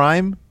his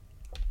prime,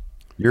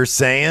 you're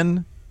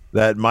saying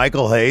that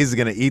Michael Hayes is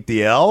going to eat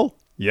the L?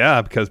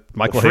 Yeah, because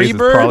Michael Hayes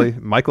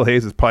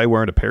is probably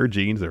wearing a pair of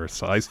jeans that are a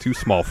size too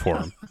small for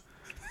him.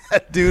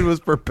 That dude was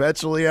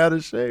perpetually out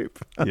of shape.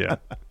 Yeah,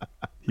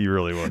 he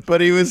really was. But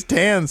he was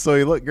tan, so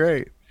he looked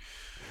great.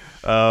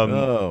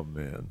 Oh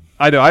man,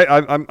 I know.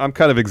 I'm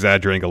kind of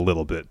exaggerating a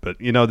little bit, but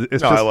you know,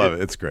 I love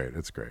it. It's great.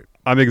 It's great.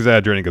 I'm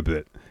exaggerating a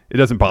bit. It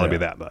doesn't bother me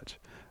that much.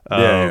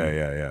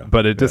 Yeah.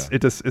 But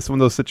it's one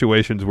of those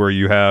situations where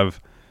you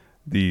have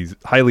these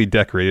highly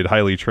decorated,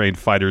 highly trained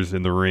fighters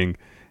in the ring.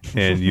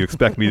 And you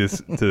expect me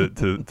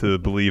to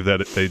believe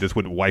that they just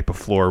wouldn't wipe a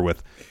floor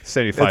with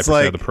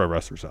 75% of the pro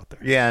wrestlers out there.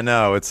 Yeah,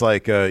 no, it's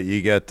like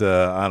you get,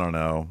 I don't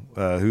know,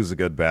 who's a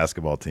good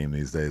basketball team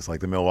these days? Like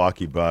the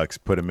Milwaukee Bucks,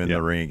 put them in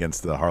the ring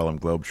against the Harlem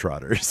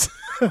Globetrotters.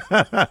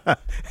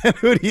 And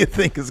who do you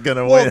think is going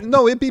to win?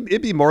 No,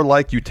 it'd be more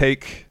like you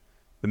take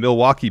the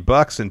Milwaukee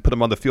Bucks and put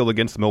them on the field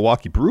against the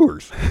Milwaukee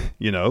Brewers,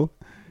 you know?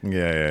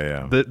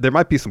 Yeah. There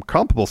might be some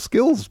comparable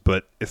skills,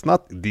 but it's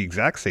not the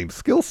exact same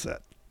skill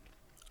set.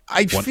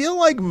 I feel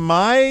like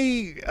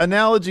my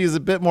analogy is a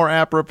bit more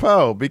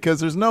apropos because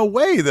there's no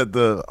way that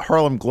the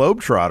Harlem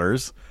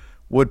Globetrotters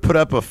would put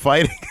up a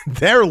fight.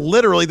 They're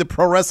literally the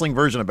pro wrestling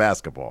version of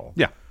basketball.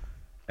 Yeah.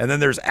 And then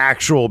there's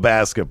actual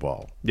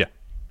basketball. Yeah.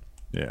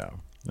 Yeah.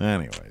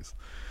 Anyways.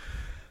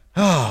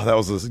 Oh, that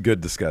was a good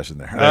discussion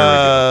there.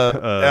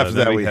 After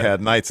that, we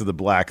had Knights of the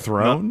Black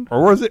Throne. No,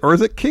 or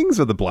is it Kings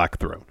of the Black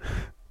Throne?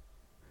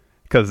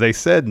 Because they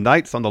said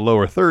Knights on the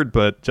lower third,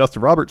 but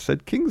Justin Roberts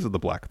said Kings of the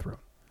Black Throne.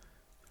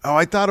 Oh,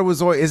 I thought it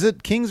was. Is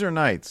it Kings or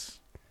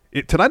Knights?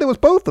 Tonight it was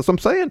both. That's what I'm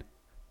saying.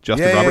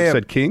 Justin Roberts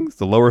said Kings.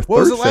 The lower third. What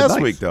was it said last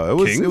Knights. week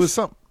though? It was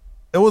some.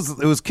 It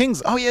was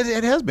Kings. Oh yeah,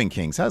 it has been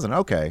Kings, hasn't it?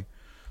 Okay.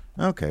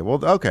 Well,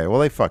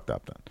 they fucked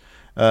up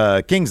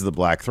then. Kings of the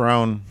Black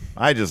Throne.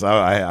 I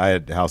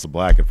had House of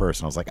Black at first,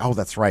 and I was like, oh,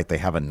 that's right. They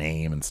have a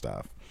name and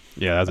stuff.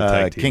 Yeah, as a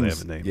tag team,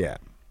 Kings, they have a name. Yeah.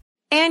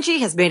 Angie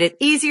has made it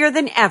easier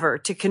than ever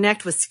to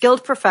connect with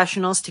skilled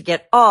professionals to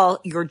get all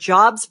your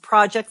jobs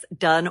projects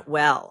done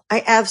well.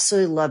 I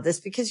absolutely love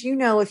this because, you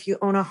know, if you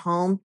own a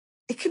home,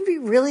 it can be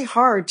really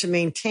hard to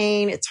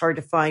maintain. It's hard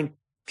to find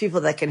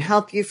people that can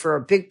help you for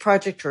a big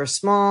project or a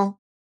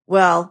small.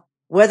 Well,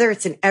 whether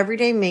it's in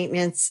everyday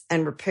maintenance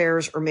and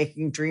repairs or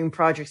making dream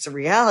projects a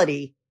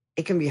reality,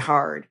 it can be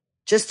hard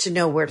just to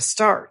know where to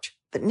start.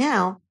 But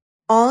now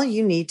all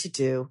you need to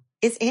do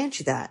is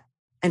Angie that.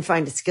 And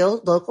find a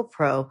skilled local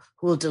pro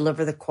who will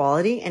deliver the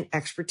quality and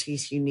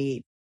expertise you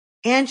need.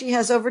 Angie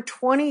has over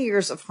 20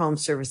 years of home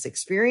service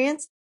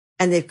experience,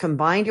 and they've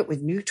combined it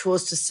with new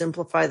tools to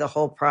simplify the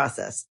whole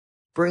process.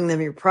 Bring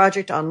them your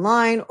project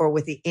online or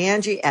with the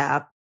Angie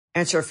app,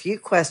 answer a few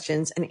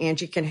questions, and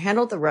Angie can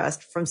handle the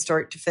rest from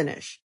start to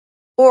finish.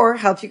 or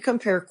help you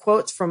compare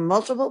quotes from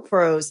multiple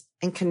pros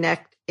and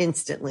connect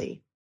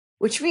instantly.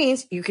 Which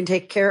means you can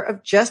take care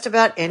of just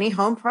about any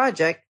home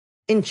project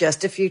in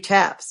just a few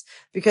taps.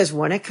 Because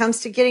when it comes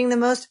to getting the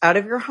most out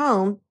of your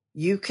home,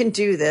 you can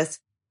do this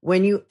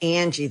when you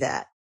Angie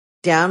that.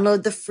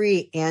 Download the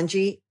free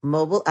Angie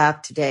mobile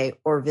app today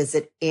or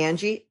visit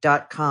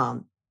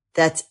Angie.com.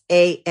 That's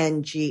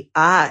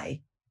ANGI.com.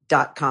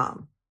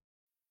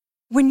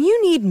 When you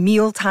need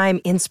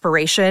mealtime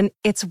inspiration,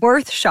 it's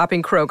worth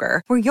shopping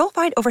Kroger, where you'll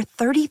find over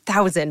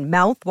 30,000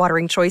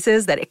 mouth-watering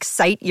choices that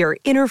excite your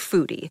inner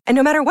foodie. And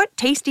no matter what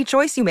tasty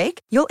choice you make,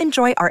 you'll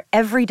enjoy our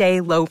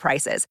everyday low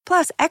prices,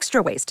 plus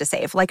extra ways to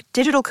save, like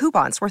digital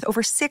coupons worth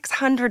over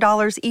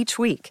 $600 each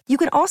week. You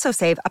can also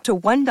save up to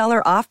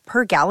 $1 off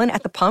per gallon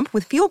at the pump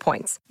with fuel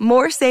points.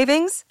 More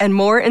savings and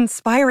more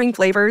inspiring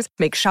flavors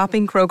make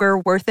shopping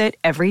Kroger worth it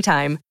every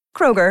time.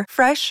 Kroger,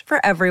 fresh for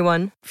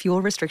everyone.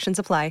 Fuel restrictions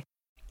apply.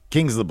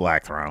 Kings of the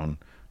Black Throne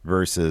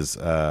versus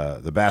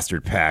the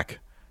Bastard Pac,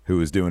 who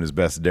was doing his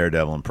best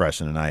Daredevil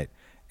impression tonight,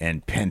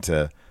 and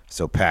Penta.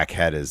 So Pac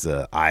had his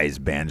eyes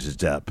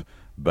bandaged up,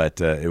 but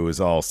it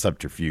was all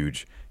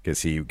subterfuge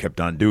because he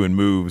kept on doing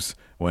moves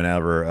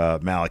whenever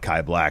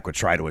Malachi Black would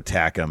try to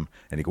attack him,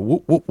 and he'd go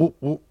whoop, whoop, whoop,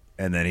 whoop,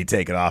 and then he'd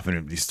take it off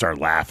and he'd start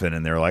laughing,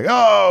 and they're like,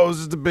 "Oh, it was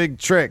just a big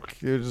trick.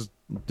 He was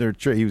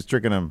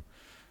tricking him,"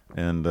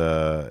 and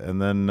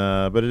then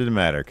but it didn't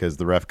matter because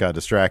the ref got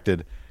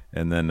distracted.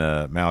 And then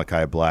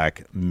Malachi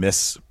Black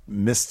missed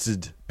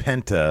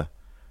Penta,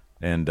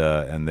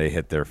 and they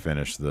hit their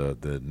finish.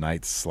 The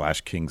Knights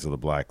 / Kings of the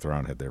Black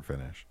Throne hit their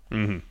finish.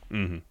 Mm-hmm.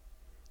 Mm-hmm.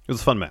 It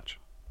was a fun match.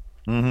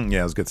 Mm-hmm.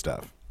 Yeah, it was good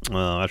stuff.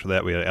 After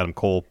that, we had Adam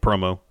Cole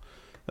promo.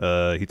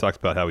 He talks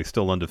about how he's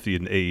still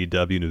undefeated in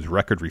AEW, and his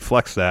record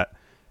reflects that.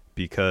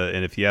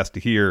 And if he has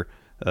to hear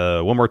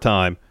one more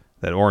time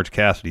that Orange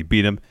Cassidy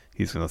beat him,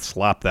 he's going to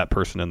slap that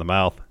person in the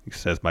mouth. He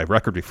says, "My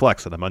record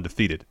reflects that I'm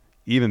undefeated.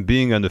 Even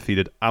being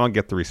undefeated, I don't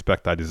get the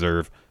respect I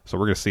deserve. So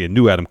we're going to see a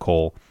new Adam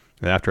Cole.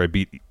 And after I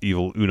beat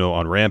Evil Uno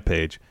on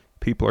Rampage,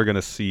 people are going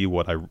to see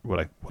what I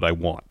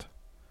want.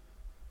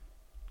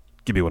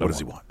 Give me what I want. What does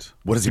he want?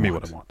 What does he want? Give me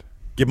what I want.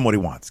 Give him what he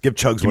wants. Give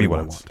Chugs what he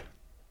wants.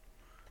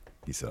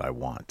 He said, "I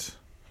want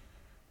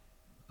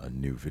a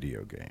new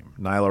video game."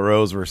 Nyla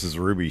Rose versus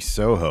Ruby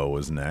Soho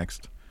was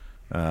next.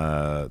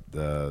 This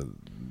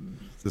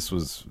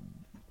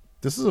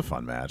is a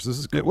fun match. This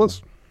is cool. It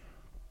was.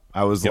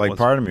 I was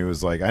part of me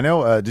was like, I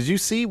know. Did you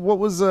see what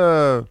was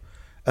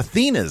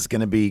Athena's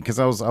going to be? Because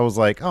I was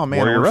like, oh man,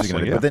 Warrior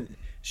Wrestling. Yeah. But then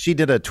she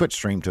did a Twitch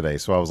stream today,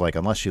 so I was like,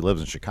 unless she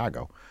lives in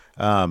Chicago,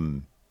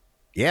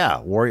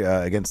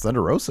 Warrior against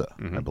Thunder Rosa,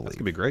 I believe. That's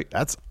gonna be great.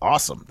 That's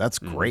awesome. That's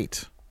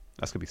great.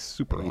 That's gonna be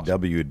super awesome.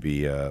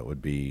 AEW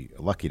would be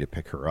lucky to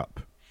pick her up.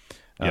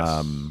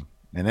 Yes.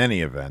 In any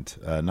event,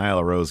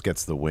 Nyla Rose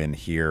gets the win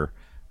here.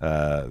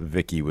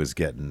 Vicky was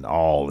getting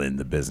all in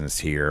the business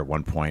here. At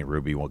one point,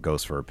 Ruby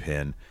goes for a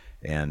pin,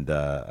 and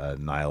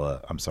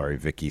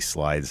Vicky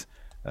slides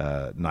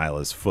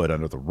Nyla's foot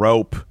under the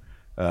rope.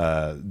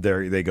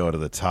 They go to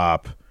the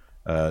top.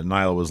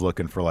 Nyla was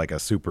looking for like a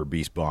super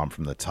beast bomb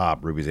from the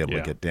top. Ruby's able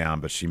to get down,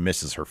 but she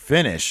misses her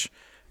finish.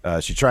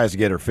 She tries to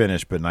get her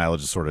finish, but Nyla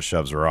just sort of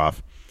shoves her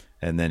off,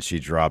 and then she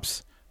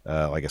drops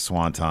like a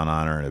swanton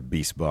on her and a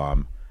beast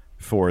bomb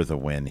for the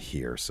win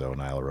here. So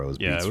Nyla Rose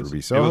beats Ruby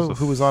Soho,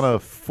 who was on a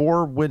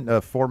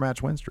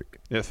four-match win streak.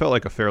 It felt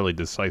like a fairly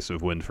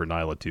decisive win for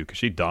Nyla, too, because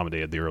she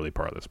dominated the early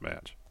part of this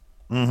match.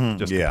 Mm-hmm.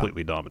 Just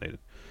completely dominated.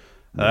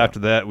 After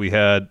that, we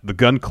had the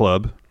Gun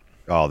Club.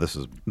 Oh, this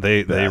is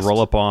They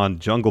roll up on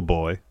Jungle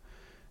Boy,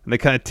 and they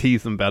kind of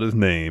tease him about his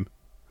name.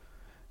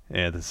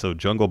 And so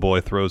Jungle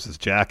Boy throws his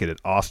jacket at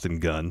Austin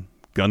Gunn.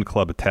 Gun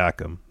Club attack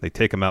him. They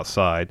take him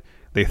outside.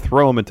 They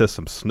throw him into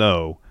some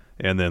snow.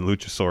 And then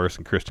Luchasaurus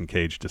and Christian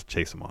Cage just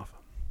chase him off.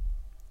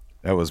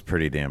 That was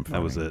pretty damn funny.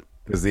 That was it.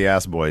 Because the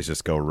ass boys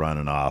just go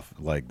running off.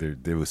 Like,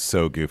 it was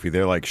so goofy.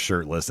 They're like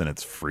shirtless and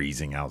it's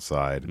freezing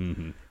outside.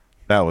 Mm-hmm.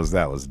 That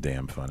was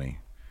damn funny.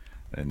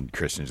 And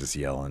Christian's just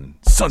yelling,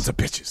 "Sons of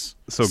bitches."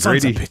 So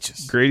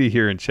Grady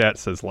here in chat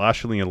says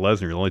Lashley and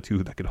Lesnar are the only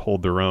two that could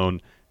hold their own,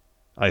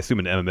 I assume,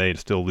 in MMA and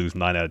still lose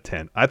 9 out of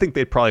 10. I think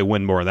they'd probably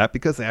win more of that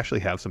because they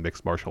actually have some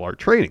mixed martial art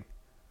training.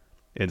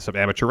 And some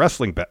amateur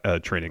wrestling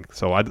training.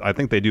 So I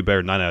think they do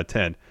better 9 out of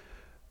 10.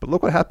 But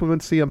look what happened when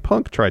CM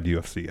Punk tried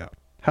UFC out.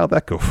 How'd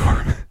that go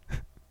for him?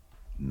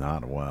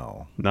 Not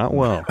well. Not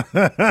well.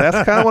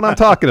 That's kind of what I'm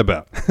talking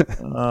about.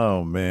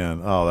 Oh,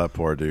 man. Oh, that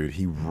poor dude.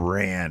 He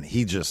ran.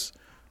 He just,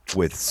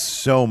 with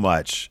so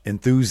much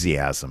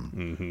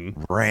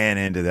enthusiasm, ran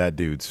into that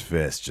dude's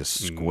fist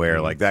just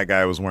square. Like that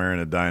guy was wearing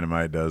a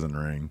Dynamite Dozen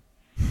ring.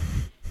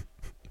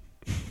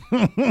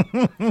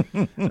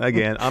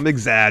 Again, I'm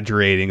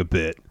exaggerating a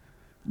bit.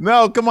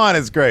 No, come on.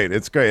 It's great.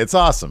 It's great. It's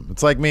awesome.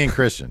 It's like me and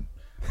Christian.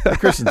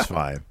 Christian's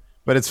fine,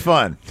 but it's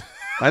fun.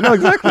 I know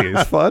exactly.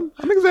 It's fun.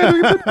 I'm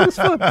exaggerating a bit, but it's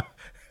fun.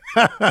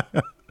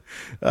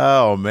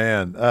 Oh,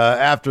 man.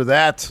 After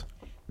that,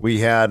 we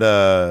had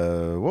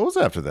what was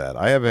after that?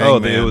 I have a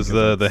Hangman. It was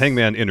the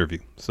Hangman interview.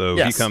 So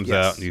he comes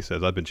out and he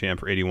says, "I've been champ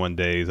for 81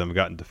 days. I've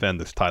gotten to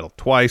defend this title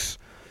twice.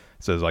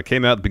 Says, I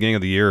came out at the beginning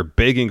of the year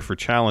begging for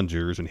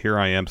challengers, and here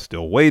I am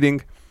still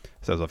waiting.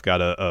 Says, I've got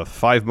a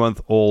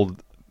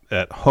 5-month-old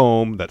at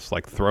home that's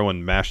like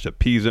throwing mashed up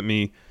peas at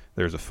me.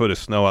 There's a foot of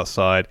snow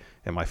outside,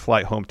 and my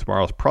flight home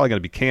tomorrow is probably going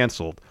to be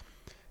canceled.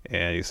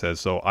 And he says,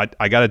 so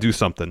I got to do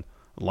something.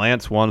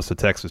 Lance wants the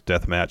Texas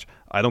death match.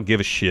 I don't give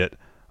a shit.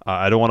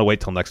 I don't want to wait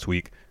till next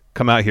week.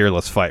 Come out here,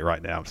 let's fight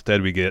right now.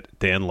 Instead, we get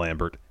Dan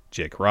Lambert,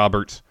 Jake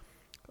Roberts.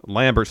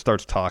 Lambert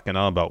starts talking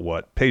on about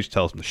what Paige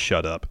tells him to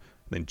shut up.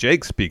 Then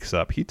Jake speaks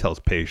up. He tells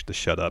Paige to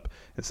shut up.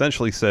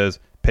 Essentially says,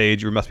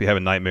 Paige, you must be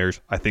having nightmares.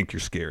 I think you're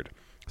scared.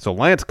 So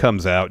Lance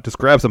comes out, just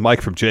grabs the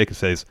mic from Jake and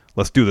says,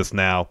 let's do this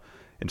now.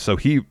 And so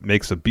he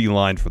makes a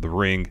beeline for the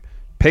ring.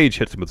 Paige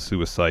hits him with a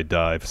suicide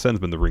dive, sends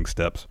him in the ring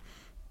steps.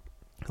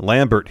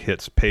 Lambert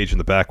hits Paige in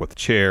the back with a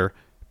chair.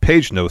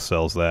 Paige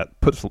no-sells that,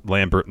 puts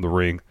Lambert in the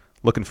ring,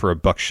 looking for a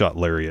buckshot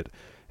lariat.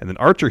 And then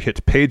Archer hits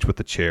Paige with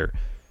the chair,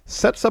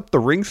 sets up the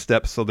ring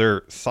steps so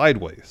they're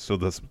sideways, so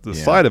the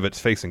side of it's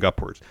facing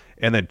upwards,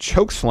 and then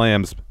choke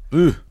slams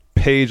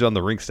Paige on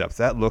the ring steps.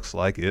 That looks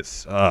like it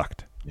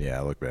sucked.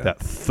 Yeah, look bad. That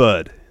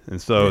thud. And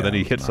so then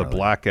he hits a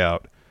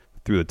blackout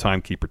through the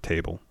timekeeper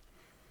table.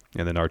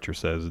 And then Archer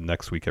says,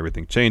 next week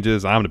everything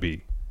changes. I'm going to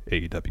be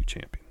AEW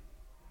champion.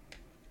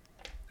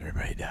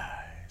 Everybody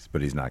dies,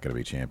 but he's not going to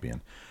be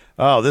champion.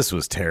 Oh, this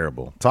was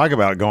terrible. Talk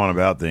about going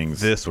about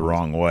things the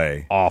wrong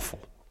way. Awful.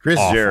 Chris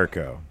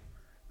Jericho.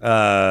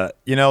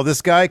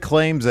 This guy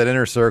claims that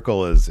Inner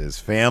Circle is his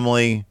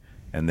family,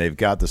 and they've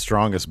got the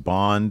strongest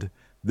bond.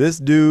 This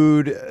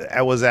dude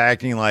was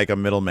acting like a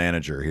middle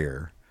manager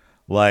here.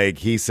 Like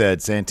he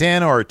said,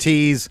 Santana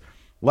Ortiz,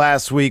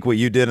 last week what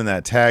you did in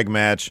that tag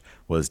match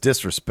was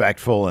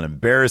disrespectful and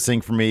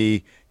embarrassing for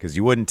me because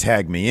you wouldn't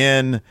tag me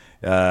in.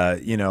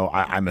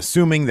 I'm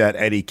assuming that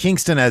Eddie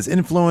Kingston has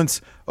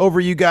influence over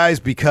you guys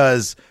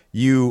because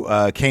you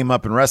came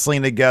up in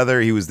wrestling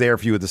together. He was there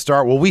for you at the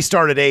start. Well, we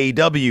started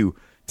AEW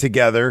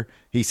together.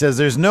 He says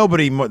there's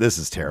nobody more. This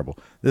is terrible.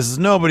 This is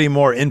nobody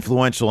more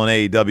influential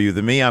in AEW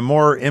than me. I'm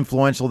more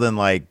influential than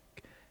like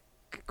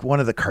one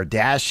of the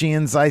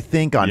Kardashians, I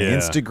think, on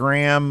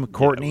Instagram.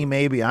 Courtney,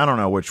 maybe. I don't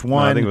know which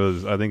one.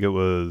 No, I think it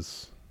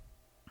was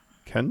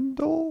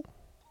Kendall.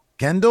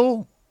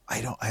 Kendall? I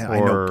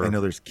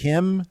know there's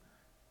Kim.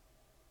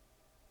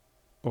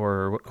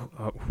 Or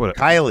what?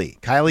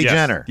 Kylie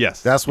Jenner.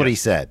 Yes. That's what he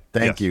said.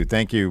 Thank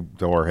you,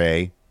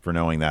 Jorge, for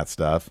knowing that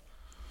stuff.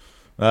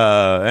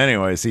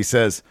 Anyways, he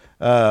says,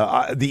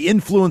 the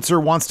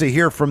influencer wants to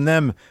hear from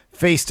them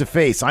face to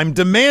face. I'm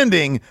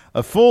demanding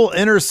a full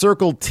Inner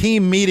Circle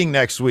team meeting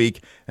next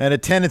week, and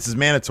attendance is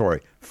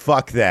mandatory.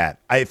 Fuck that.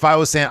 If I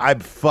was saying,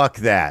 I'd fuck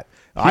that.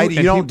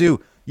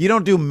 You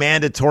don't do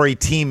mandatory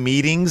team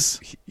meetings.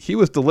 He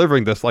was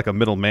delivering this like a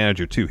middle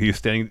manager too. He was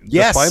standing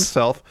just by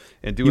himself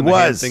and doing the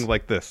hand thing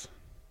like this.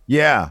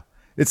 Yeah.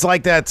 It's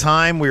like that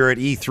time we were at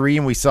E3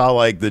 and we saw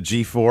like the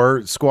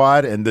G4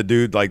 squad and the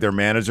dude, like their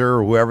manager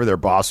or whoever, their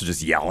boss was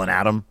just yelling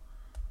at him.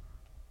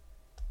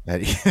 I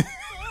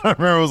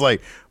remember it was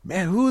like,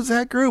 man, who is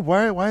that group?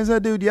 Why is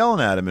that dude yelling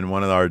at him? And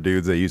one of our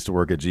dudes that used to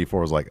work at G4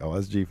 was like, oh,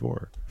 that's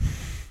G4.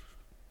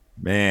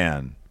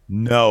 Man,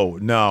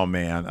 no,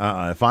 man.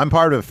 If I'm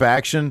part of a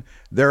faction,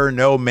 there are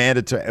no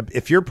mandatory.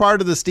 If you're part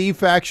of the Steve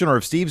faction or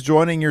if Steve's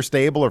joining your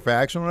stable or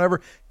faction or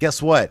whatever,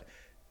 guess what?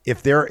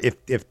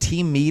 If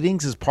team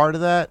meetings is part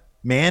of that,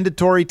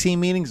 mandatory team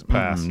meetings,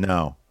 pass.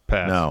 No.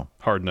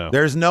 Hard no.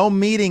 There's no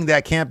meeting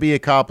that can't be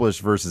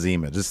accomplished versus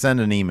email. Just send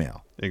an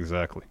email.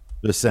 Exactly.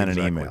 Just send an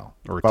email.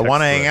 Or if I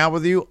want to hang out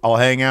with you, I'll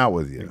hang out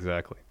with you.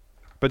 Exactly.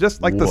 But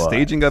just like the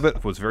staging of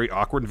it was very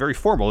awkward and very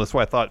formal. That's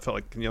why I thought it felt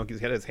like, he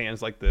had his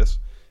hands like this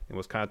and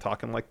was kind of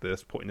talking like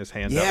this, putting his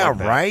hands out like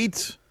that. Yeah,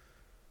 right?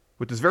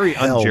 Which is very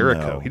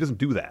un-Jericho. No. He doesn't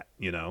do that,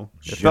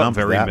 It felt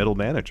very middle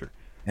manager.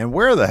 And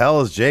where the hell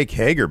has Jake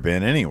Hager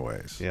been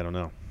anyways? Yeah, I don't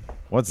know.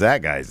 What's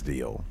that guy's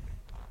deal?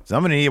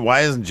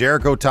 Why hasn't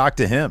Jericho talked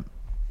to him?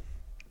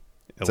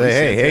 Say,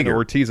 hey, Hager.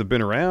 Ortiz have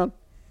been around.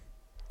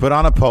 Put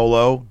on a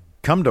polo.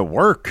 Come to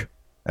work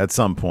at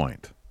some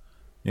point.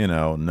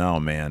 No,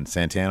 man.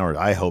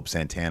 I hope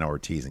Santana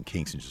Ortiz and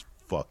Kingston just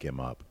fuck him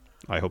up.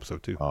 I hope so,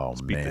 too. Oh,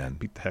 man.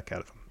 Beat the heck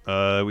out of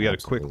him. We got a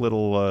quick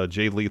little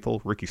Jay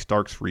Lethal, Ricky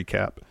Starks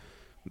recap.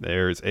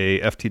 There's a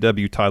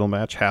FTW title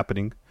match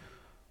happening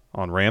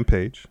on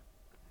Rampage.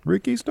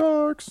 Ricky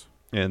Starks.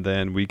 And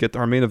then we get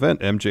our main event,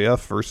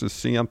 MJF versus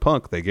CM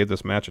Punk. They gave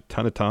this match a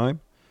ton of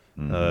time.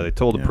 They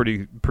told a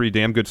pretty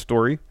damn good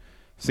story.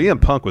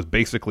 CM Punk was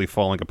basically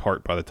falling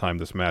apart by the time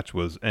this match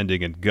was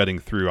ending and gutting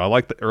through. I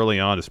liked that early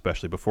on,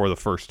 especially before the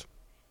first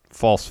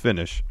false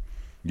finish.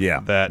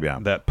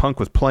 That Punk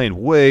was playing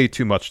way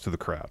too much to the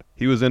crowd.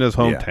 He was in his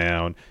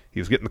hometown. Yeah. He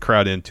was getting the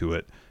crowd into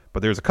it.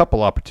 But there's a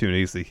couple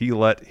opportunities that he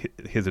let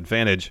his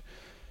advantage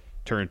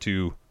turn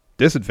to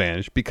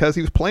disadvantage because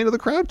he was playing to the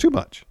crowd too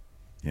much.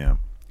 Yeah.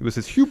 It was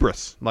his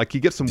hubris. Like he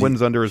gets some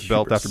wins under his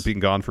belt after being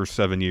gone for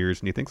 7 years,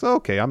 and he thinks, oh,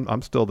 okay,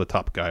 I'm still the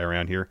top guy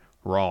around here.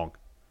 Wrong.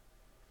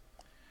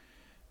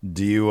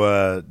 Do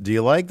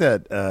you like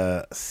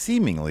that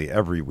seemingly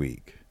every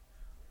week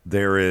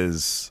there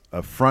is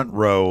a front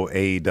row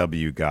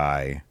AEW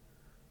guy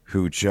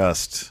who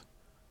just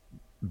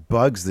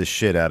bugs the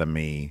shit out of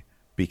me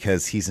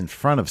because he's in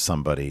front of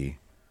somebody.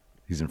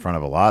 He's in front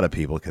of a lot of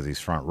people because he's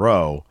front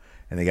row,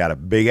 and they got a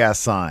big ass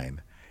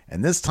sign.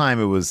 And this time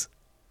it was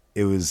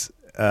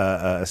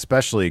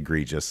especially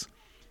egregious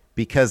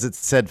because it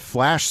said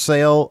flash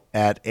sale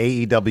at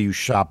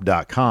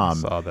AEWshop.com.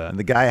 I saw that. And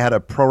the guy had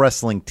a Pro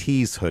Wrestling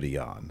Tees hoodie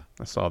on.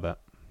 I saw that.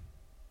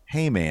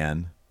 Hey,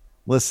 man,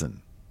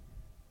 listen.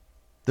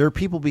 There are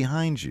people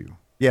behind you.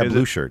 Yeah,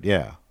 blue shirt,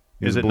 yeah.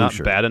 Is it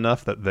not bad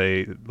enough that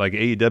they, like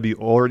AEW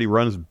already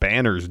runs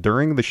banners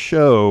during the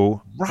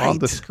show on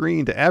the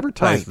screen to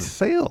advertise the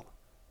sale?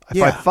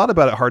 If I thought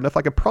about it hard enough,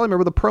 I could probably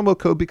remember the promo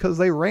code because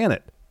they ran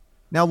it.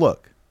 Now,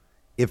 look,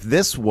 if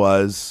this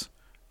was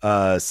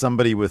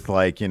somebody with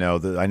I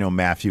know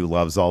Matthew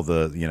loves all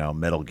the,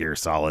 Metal Gear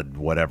Solid,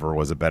 whatever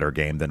was a better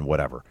game than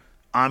whatever.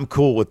 I'm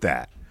cool with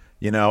that.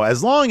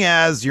 As long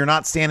as you're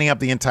not standing up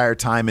the entire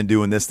time and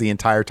doing this the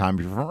entire time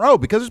you're front row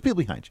because there's people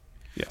behind you.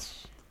 Yes.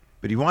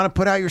 But you want to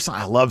put out your sign.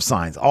 I love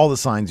signs. All the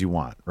signs you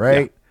want,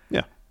 right?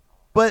 Yeah.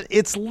 But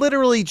it's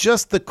literally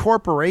just the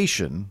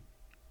corporation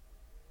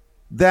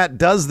that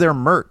does their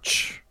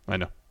merch. I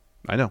know.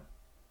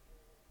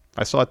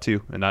 I saw it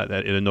too, and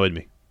it annoyed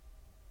me.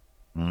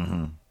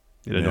 Mm-hmm.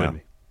 It annoyed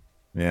me.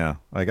 Yeah,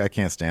 I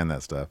can't stand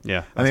that stuff.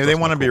 Yeah, I mean, if they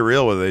want to be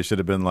real with it, they should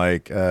have been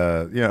like,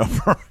 Pro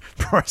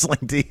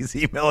Wrestling Tees,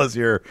 email us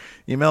your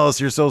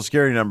social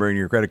security number and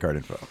your credit card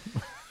info.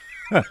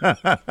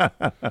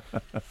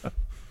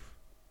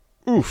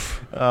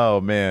 Oof. Oh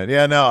man,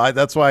 yeah, no,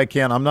 that's why I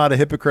can't. I'm not a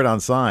hypocrite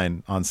on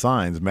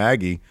signs.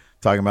 Maggie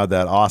talking about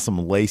that awesome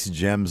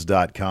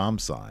lacegems.com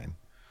sign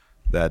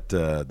that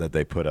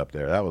they put up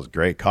there. That was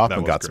great.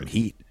 Kaufman got some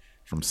heat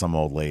from some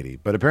old lady,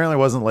 but apparently it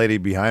wasn't lady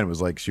behind. It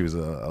was like she was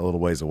a little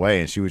ways away,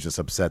 and she was just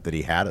upset that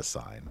he had a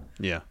sign.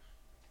 Yeah.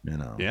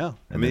 Yeah.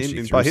 I And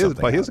mean, by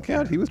his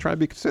account, he was trying to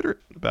be considerate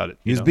about it.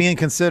 He was being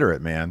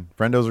considerate, man.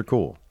 Friendos are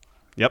cool.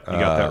 Yep, you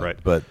got that right.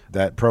 But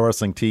that Pro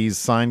Wrestling Tees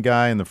sign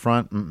guy in the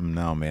front,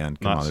 no, man.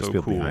 Come on, there's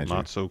people behind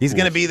you. He's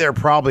going to be there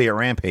probably at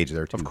Rampage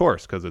there, too. Of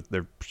course, because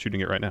they're shooting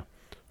it right now.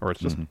 Or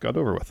it's just got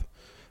over with.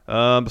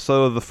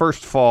 So the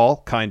first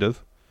fall, kind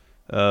of.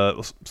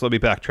 So let me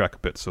backtrack a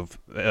bit. So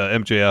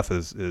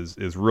MJF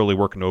is really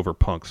working over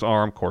Punk's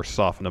arm, of course,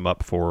 soften him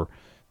up for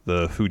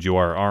the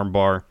Fujiwara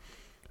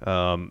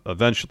armbar.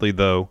 Eventually,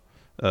 though,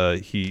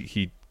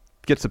 he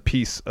gets a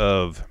piece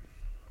of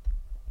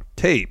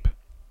tape.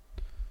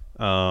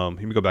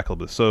 Let me go back a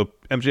little bit. So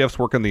MJF's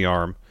working the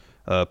arm.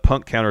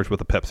 Punk counters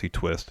with a Pepsi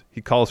twist.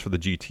 He calls for the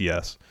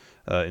GTS.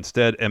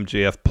 Instead,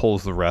 MJF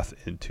pulls the ref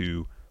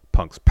into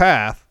Punk's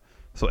path.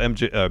 So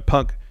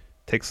Punk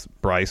takes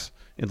Bryce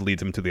and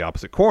leads him to the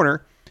opposite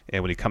corner.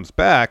 And when he comes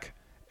back,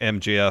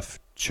 MJF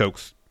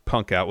chokes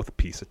Punk out with a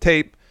piece of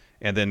tape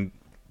and then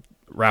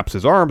wraps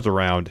his arms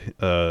around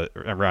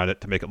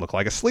it to make it look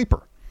like a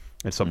sleeper.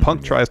 And so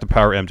Punk tries to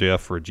power MJF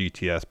for a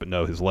GTS, but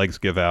no, his legs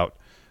give out.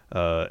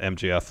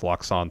 MJF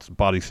locks on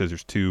body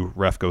scissors 2.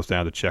 Ref goes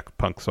down to check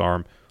Punk's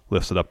arm,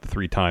 lifts it up to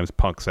 3 times.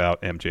 Punk's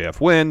out. MJF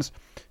wins.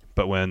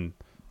 But when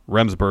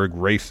Remsburg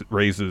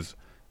raises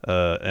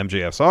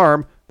MJF's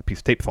arm, the piece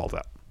of tape falls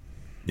out.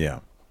 Yeah.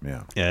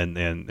 And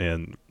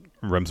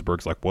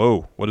Remsburg's like,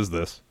 "Whoa, what is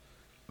this?"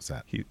 What's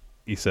that?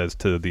 He says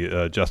to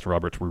the Justin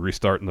Roberts, "We're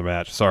restarting the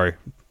match. Sorry,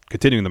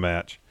 continuing the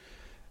match."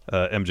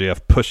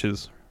 MJF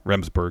pushes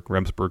Remsburg.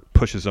 Remsburg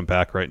pushes him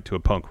back right into a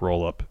Punk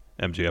roll up.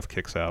 MJF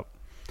kicks out.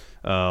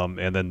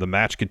 And then the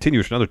match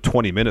continues for another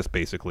 20 minutes,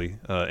 basically.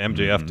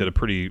 MJF did a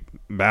pretty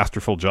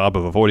masterful job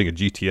of avoiding a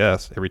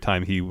GTS. Every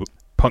time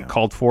Punk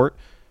called for it,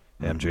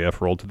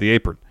 MJF rolled to the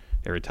apron.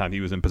 Every time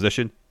he was in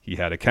position, he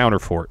had a counter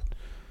for it.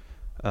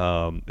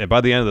 And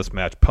by the end of this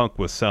match, Punk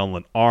was selling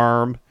an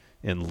arm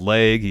and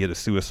leg. He had a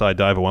suicide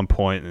dive at one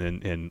point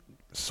and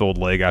sold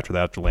leg after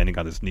that after landing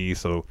on his knee.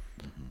 So,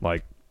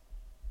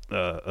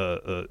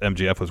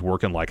 MJF was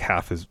working like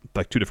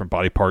 2 different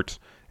body parts.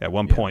 At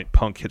one point,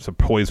 Punk hits a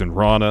poison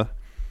Rana,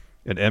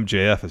 and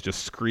MJF is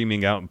just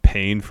screaming out in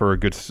pain for a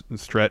good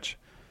stretch,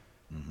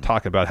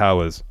 talking about how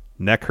his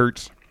neck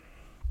hurts.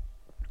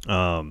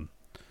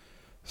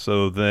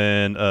 So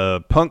then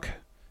Punk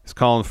is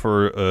calling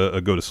for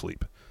a go to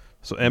sleep.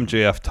 So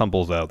MJF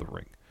tumbles out of the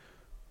ring.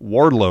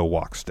 Wardlow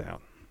walks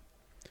down.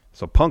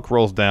 So Punk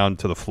rolls down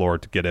to the floor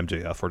to get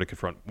MJF or to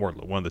confront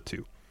Wardlow, one of the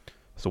two.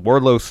 So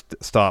Wardlow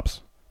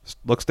stops,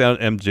 looks down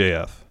at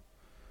MJF,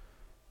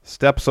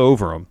 steps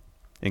over him,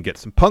 and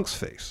gets in Punk's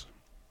face.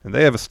 And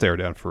they have a stare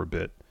down for a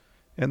bit.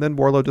 And then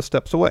Wardlow just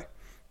steps away.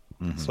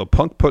 So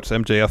Punk puts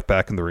MJF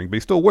back in the ring, but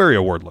he's still wary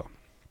of Wardlow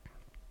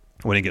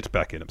when he gets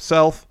back in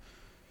himself.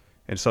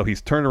 And so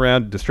he's turned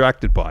around,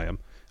 distracted by him.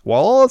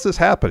 While all this is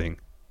happening,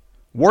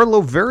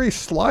 Wardlow very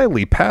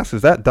slyly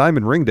passes that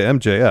diamond ring to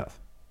MJF.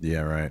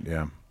 Yeah, right,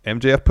 yeah.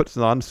 MJF puts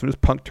it on as soon as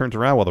Punk turns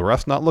around while the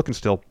ref's not looking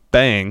still.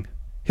 Bang.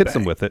 Hits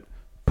him with it.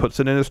 Puts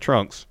it in his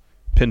trunks.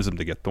 Pins him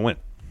to get the win.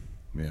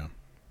 Yeah.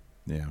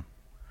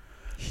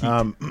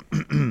 I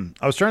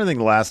was trying to think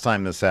the last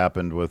time this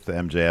happened with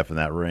MJF in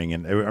that ring,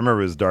 and I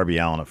remember it was Darby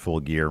Allin at Full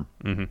Gear.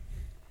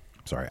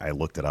 Sorry, I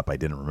looked it up. I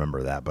didn't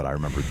remember that, but I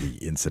remembered the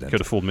incident.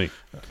 Could have fooled me.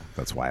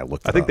 That's why I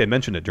looked it I think up. they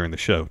mentioned it during the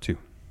show, too.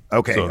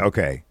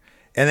 Okay.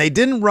 And they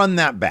didn't run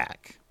that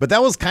back. But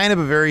that was kind of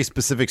a very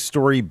specific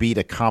story beat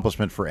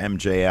accomplishment for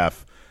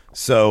MJF.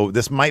 So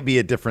this might be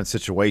a different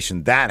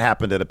situation. That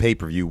happened at a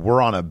pay-per-view.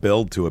 We're on a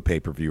build to a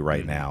pay-per-view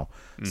right now.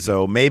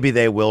 So maybe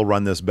they will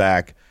run this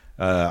back.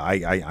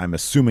 I'm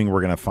assuming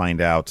we're going to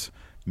find out.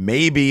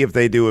 Maybe if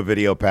they do a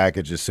video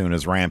package as soon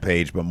as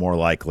Rampage, but more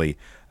likely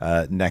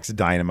next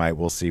Dynamite,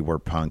 we'll see where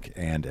Punk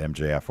and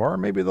MJF are.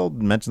 Maybe they'll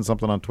mention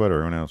something on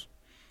Twitter. Who knows?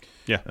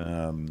 Yeah,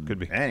 could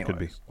be. Anyways, Could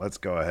be. Let's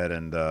go ahead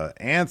and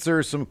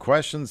answer some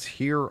questions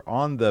here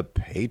on the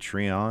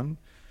Patreon.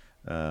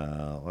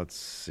 Let's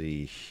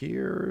see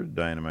here.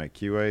 Dynamite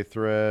QA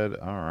thread.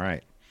 All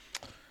right.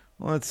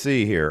 Let's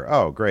see here.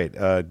 Oh, great.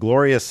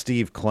 Glorious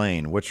Steve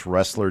Klain. Which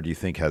wrestler do you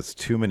think has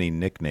too many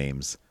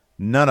nicknames?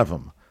 None of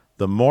them.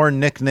 The more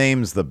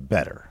nicknames, the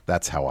better.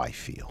 That's how I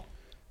feel.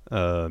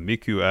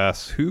 Miku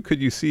asks, who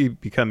could you see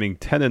becoming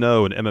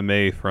 10-0 in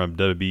MMA from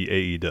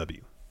WBAEW?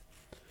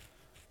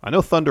 I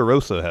know Thunder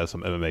Rosa has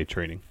some MMA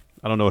training.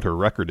 I don't know what her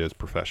record is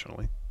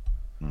professionally.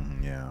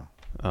 Yeah.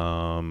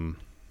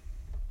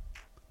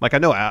 Like I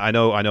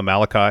know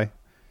Malachi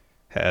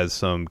has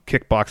some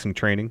kickboxing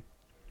training.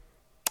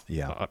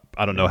 Yeah.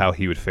 I don't know how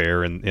he would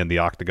fare in the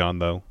octagon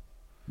though.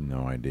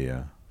 No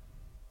idea.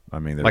 I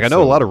mean, like I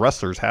know a lot of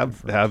wrestlers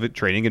have it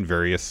training in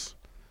various,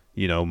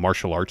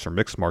 martial arts or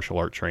mixed martial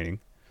art training.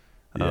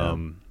 Yeah.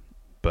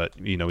 But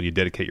when you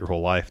dedicate your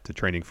whole life to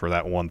training for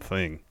that one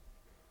thing,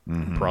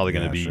 you're probably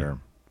going to be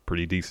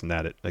pretty decent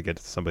at it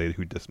against somebody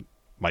who just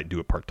might do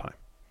it part-time.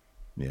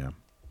 Yeah.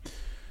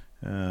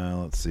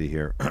 Let's see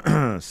here.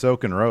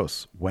 Soak and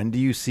Rose. When do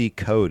you see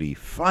Cody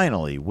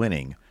finally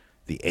winning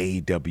the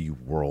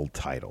AEW World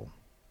Title?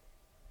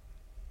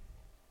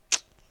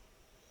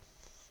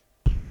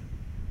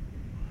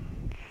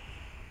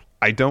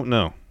 I don't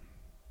know.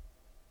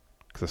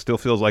 Because it still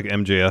feels like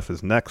MJF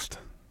is next.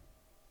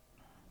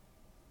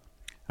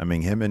 I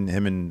mean, him and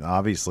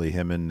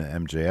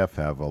MJF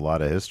have a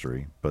lot of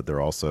history, but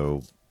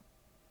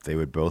they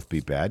would both be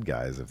bad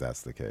guys if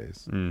that's the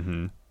case.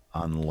 Mm-hmm.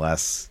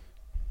 Unless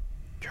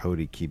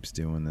Cody keeps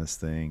doing this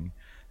thing.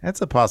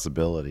 That's a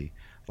possibility.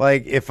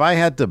 Like, if I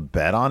had to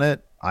bet on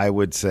it, I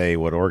would say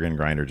what Organ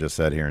Grinder just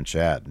said here in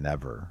chat,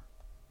 never.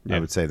 Yeah. I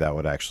would say that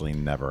would actually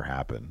never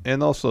happen.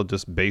 And also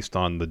just based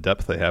on the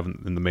depth they have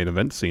in the main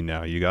event scene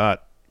now. You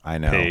got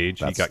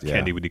Paige, you got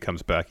Kenny when he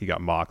comes back, you got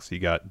Mox, you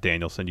got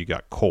Danielson, you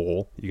got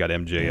Cole, you got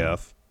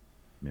MJF.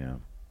 Yeah.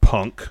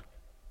 Punk.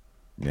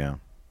 Yeah.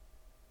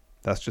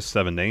 That's just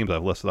 7 names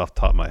I've listed off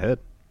the top of my head.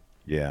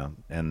 Yeah.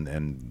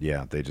 And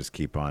yeah, they just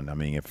keep on. I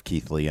mean, if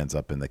Keith Lee ends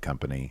up in the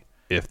company.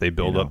 If they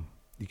build up,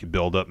 you can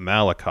build up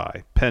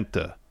Malachi,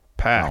 Penta,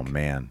 Pac. Oh,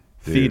 man.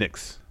 Dude.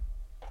 Phoenix.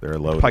 They're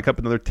loaded. Pike up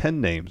another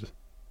 10 names.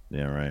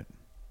 Yeah, right.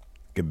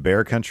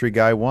 Bear Country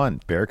Guy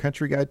 1. Bear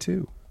Country Guy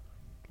 2.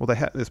 Well, they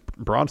had this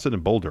Bronson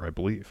and Boulder, I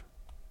believe.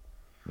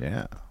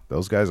 Yeah.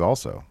 Those guys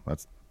also.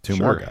 That's 2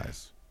 more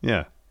guys.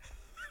 Yeah.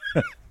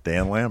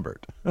 Dan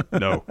Lambert.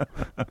 No.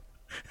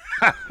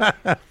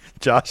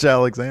 Josh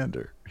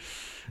Alexander.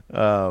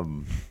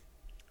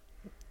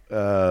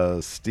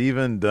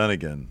 Steven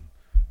Dunnigan.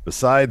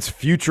 Besides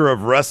Future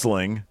of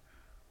Wrestling,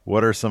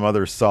 what are some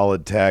other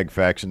solid tag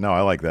faction? No,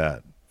 I like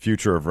that.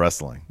 Future of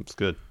Wrestling. It's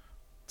good.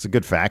 It's a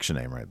good faction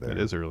name right there. It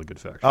is a really good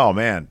faction. Oh,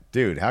 man.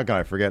 Dude, how can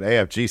I forget?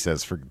 AFG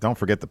says, don't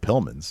forget the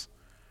Pillmans.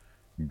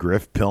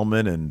 Griff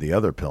Pillman and the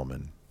other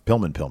Pillman.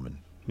 Pillman.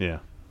 Yeah.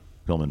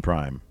 Pillman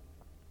Prime.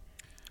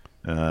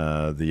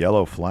 The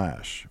Yellow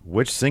Flash.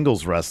 Which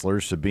singles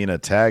wrestlers should be in a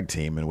tag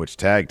team and which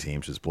tag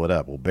team should split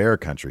up? Well, Bear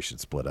Country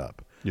should split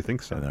up. You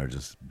think so? And they'll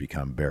just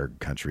become Bear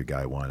Country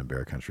Guy 1 and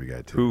Bear Country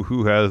Guy 2.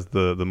 Who has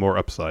the more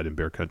upside in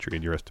Bear Country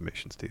in your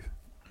estimation, Steve?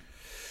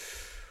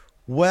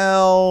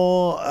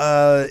 Well,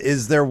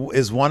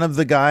 is one of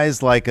the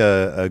guys like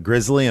a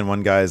grizzly and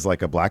one guy's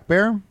like a black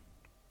bear?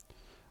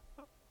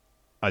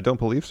 I don't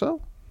believe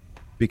so.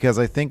 Because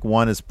I think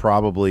one is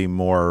probably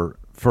more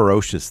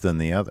ferocious than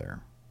the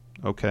other.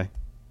 Okay.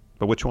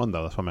 But which one,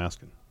 though? That's what I'm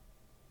asking.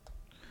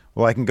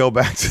 Well, I can go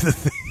back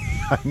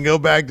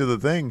to the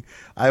thing.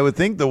 I would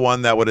think the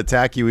one that would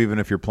attack you even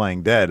if you're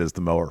playing dead is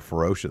the more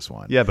ferocious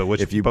one. Yeah, but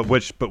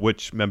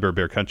which member of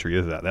Bear Country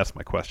is that? That's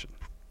my question.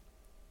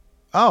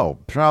 Oh,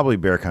 probably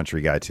Bear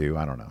Country Guy 2.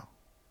 I don't know.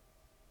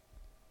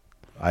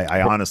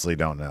 I honestly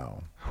don't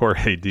know.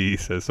 Jorge D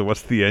says, so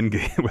what's the end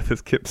game with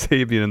this Kip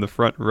Sabian in the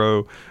front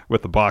row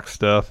with the box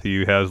stuff?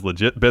 He has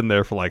legit been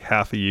there for like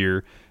half a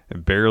year,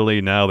 and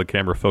barely now the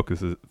camera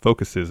focuses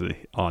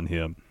on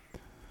him.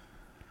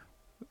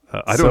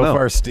 I don't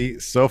know.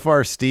 So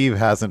far, Steve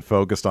hasn't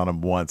focused on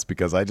him once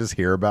because I just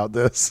hear about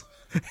this.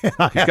 He's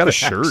got a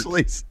shirt.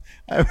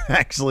 I've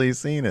actually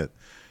seen it.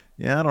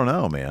 Yeah, I don't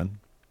know, man.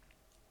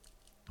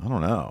 I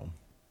don't know.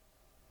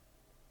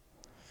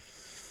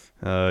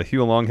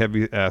 Hugh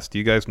Longheavy asked, do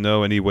you guys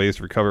know any ways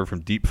to recover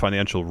from deep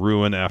financial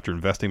ruin after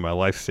investing my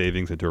life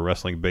savings into a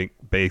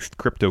wrestling-based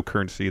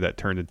cryptocurrency that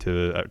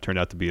turned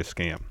out to be a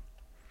scam?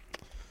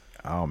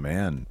 Oh,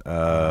 man.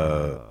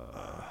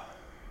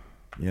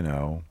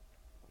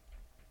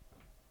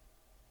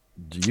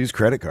 Use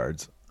credit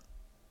cards.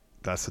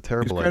 That's a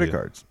terrible Use credit idea.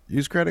 cards.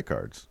 Use credit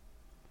cards.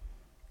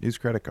 Use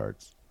credit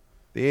cards.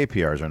 The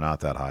APRs are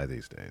not that high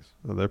these days.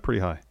 Well, they're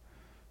pretty high.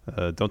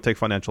 Don't take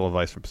financial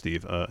advice from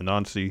Steve.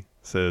 Anansi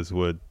says,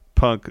 would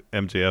Punk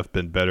MJF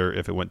been better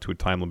if it went to a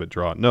time limit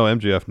draw? No,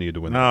 MJF needed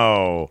to win.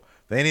 No,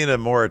 they need a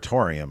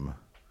moratorium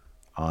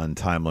on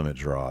time limit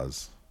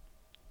draws.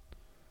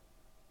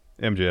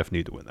 MJF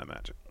needed to win that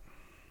match.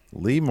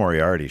 Lee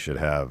Moriarty should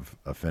have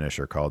a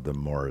finisher called the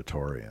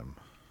moratorium.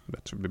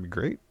 That would be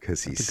great.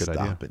 Because he's good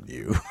stopping idea.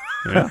 you.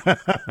 Yeah,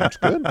 that's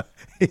good.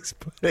 He's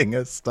putting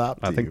a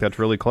stop to I think you. that's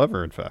really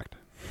clever, in fact.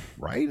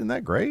 Right? Isn't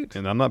that great?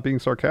 And I'm not being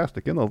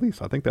sarcastic in the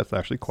least. I think that's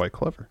actually quite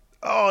clever.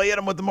 Oh, he hit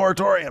him with the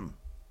moratorium.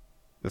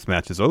 This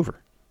match is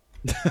over.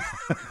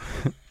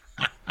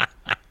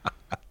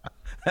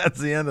 That's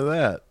the end of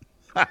that.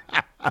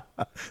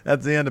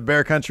 That's the end of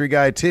Bear Country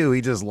Guy 2.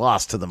 He just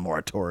lost to the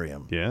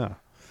moratorium. Yeah.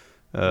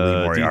 Lee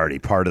Moriarty,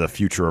 part of the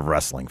Future of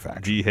Wrestling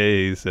faction. G.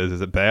 Hayes says, is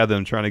it bad that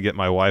I'm trying to get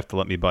my wife to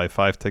let me buy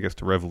 5 tickets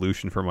to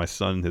Revolution for my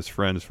son and his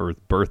friends for his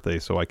birthday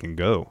so I can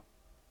go?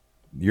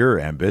 You're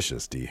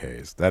ambitious, D.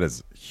 Hayes. That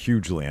is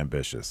hugely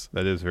ambitious.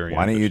 That is very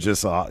Why don't you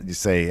just you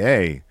say,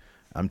 hey,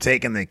 I'm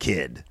taking the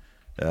kid.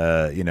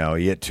 You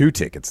get 2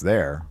 tickets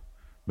there.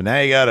 But now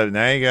you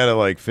gotta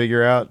like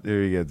figure out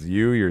it's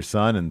you, your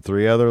son, and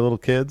 3 other little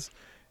kids.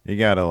 You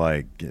gotta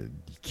like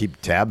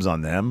keep tabs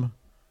on them.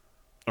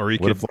 Or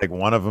if like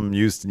one of them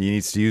needs to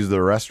use the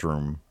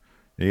restroom?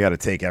 You got to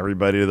take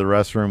everybody to the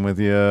restroom with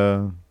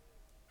you.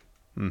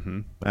 Mm-hmm.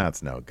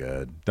 That's no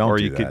good. Don't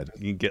do that.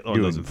 You can get one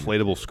of those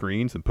inflatable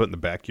screens and put in the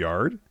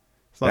backyard.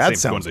 It's not that the same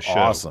as sounds going to the show.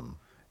 Awesome.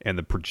 And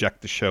then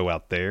project the show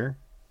out there.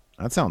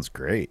 That sounds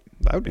great.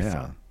 That would be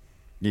fun.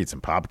 You eat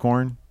some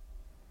popcorn.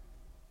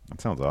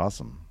 That sounds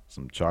awesome.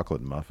 Some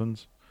chocolate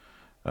muffins.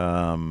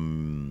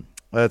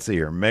 Let's see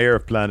here. Mayor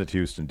of Planet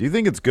Houston. Do you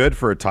think it's good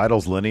for a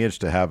title's lineage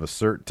to have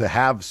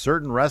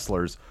certain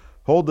wrestlers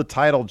hold the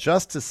title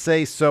just to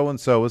say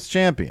so-and-so is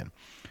champion?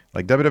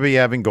 Like WWE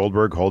having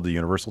Goldberg hold the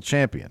Universal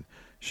Champion.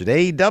 Should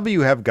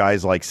AEW have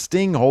guys like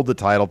Sting hold the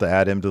title to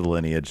add him to the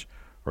lineage,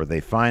 or they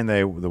find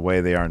the way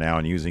they are now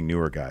and using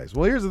newer guys?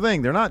 Well, here's the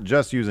thing. They're not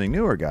just using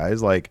newer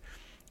guys. Like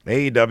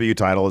AEW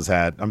title has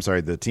had, the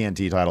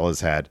TNT title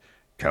has had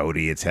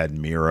Cody, it's had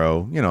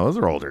Miro. Those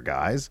are older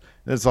guys.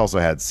 It's also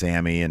had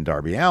Sammy and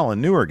Darby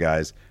Allin, newer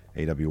guys.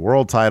 AEW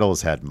World title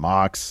has had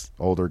Mox,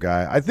 older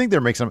guy. I think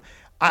they're mixing them.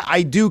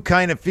 I do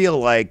kind of feel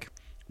like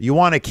you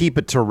want to keep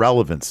it to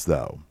relevance,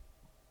 though.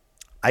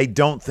 I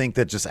don't think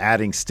that just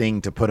adding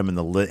Sting to put him in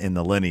the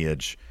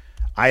lineage,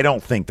 I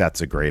don't think that's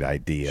a great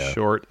idea.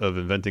 Short of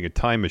inventing a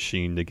time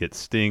machine to get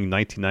Sting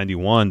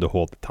 1991 to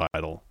hold the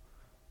title.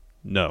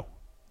 No,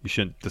 you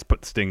shouldn't just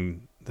put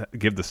Sting.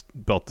 Give the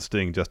belt to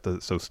Sting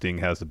so Sting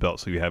has the belt,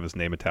 so you have his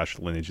name attached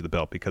to the lineage of the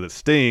belt, because it's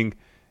Sting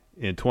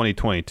in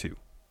 2022.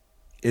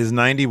 Is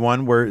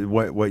 91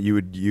 what you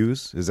would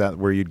use? Is that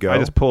where you'd go? I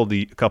just pulled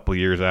a couple of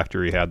years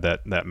after he had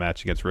that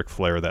match against Ric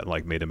Flair that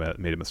made him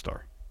a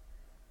star.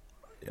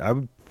 I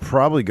would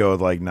probably go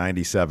with like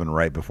 97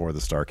 right before the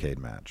Starrcade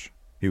match.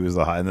 He was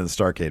the high, and then the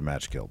Starrcade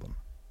match killed him.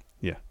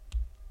 Yeah,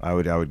 I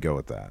would go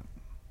with that.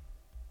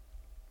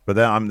 But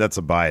that's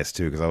a bias,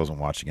 too, because I wasn't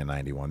watching in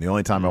 91. The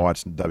only time I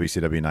watched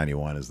WCW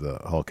 91 is the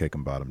Hulk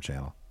Kick'em Bottom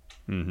channel.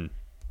 Mm-hmm.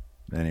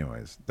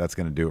 Anyways, that's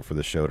going to do it for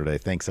the show today.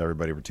 Thanks,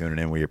 everybody, for tuning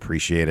in. We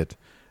appreciate it.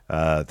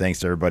 Thanks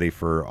to everybody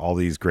for all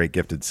these great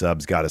gifted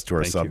subs. Got us to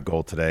our sub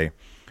goal today.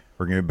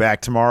 We're going to be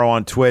back tomorrow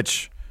on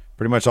Twitch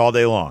pretty much all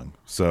day long.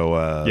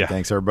 So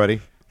thanks,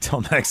 everybody.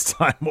 Till next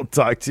time, we'll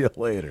talk to you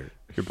later.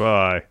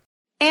 Goodbye.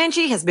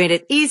 Angie has made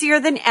it easier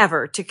than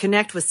ever to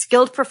connect with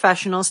skilled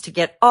professionals to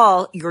get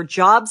all your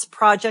jobs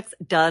projects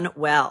done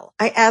well.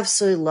 I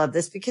absolutely love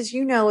this because,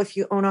 if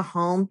you own a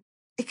home,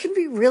 it can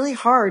be really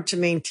hard to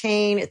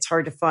maintain. It's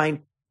hard to find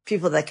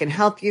people that can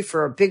help you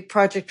for a big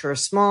project or a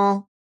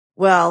small.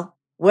 Well,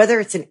 whether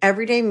it's in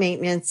everyday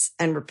maintenance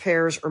and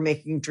repairs or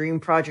making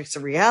dream projects a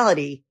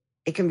reality,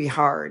 it can be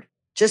hard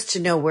just to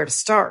know where to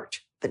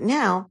start. But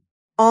now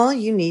all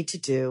you need to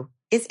do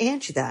is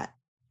Angie that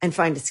and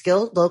find a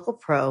skilled local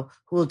pro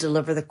who will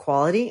deliver the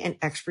quality and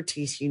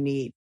expertise you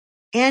need.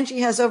 Angie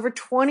has over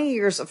 20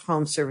 years of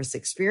home service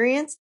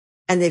experience,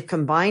 and they've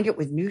combined it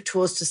with new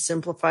tools to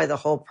simplify the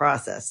whole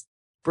process.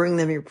 Bring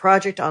them your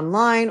project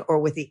online or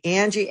with the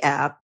Angie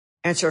app,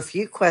 answer a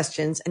few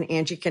questions, and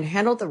Angie can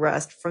handle the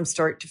rest from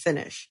start to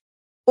finish.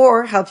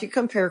 Or help you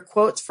compare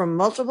quotes from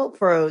multiple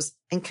pros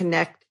and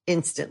connect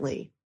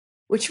instantly,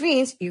 which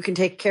means you can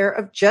take care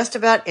of just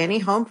about any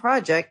home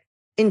project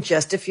in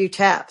just a few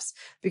taps.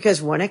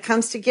 Because when it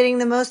comes to getting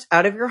the most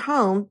out of your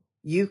home,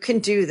 you can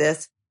do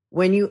this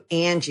when you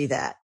Angie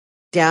that.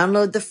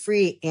 Download the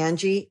free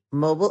Angie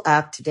mobile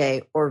app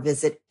today or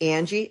visit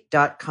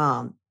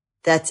Angie.com.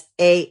 That's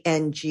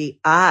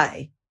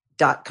ANGI.com.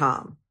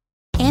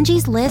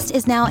 Angie's List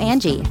is now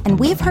Angie, and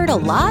we've heard a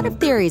lot of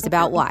theories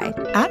about why.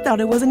 I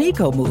thought it was an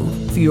eco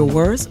move. Fewer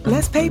words,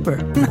 less paper.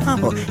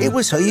 No, it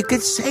was so you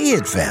could say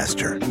it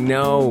faster.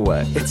 No,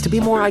 it's to be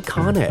more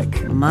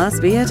iconic.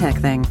 Must be a tech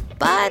thing.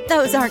 But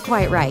those aren't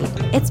quite right.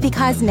 It's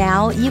because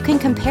now you can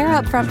compare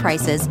upfront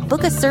prices,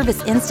 book a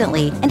service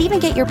instantly, and even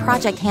get your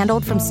project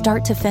handled from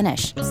start to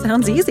finish.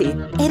 Sounds easy.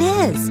 It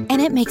is,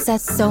 and it makes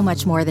us so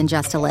much more than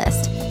just a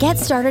list. Get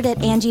started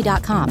at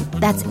Angie.com.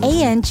 That's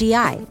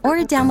ANGI, or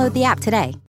download the app today.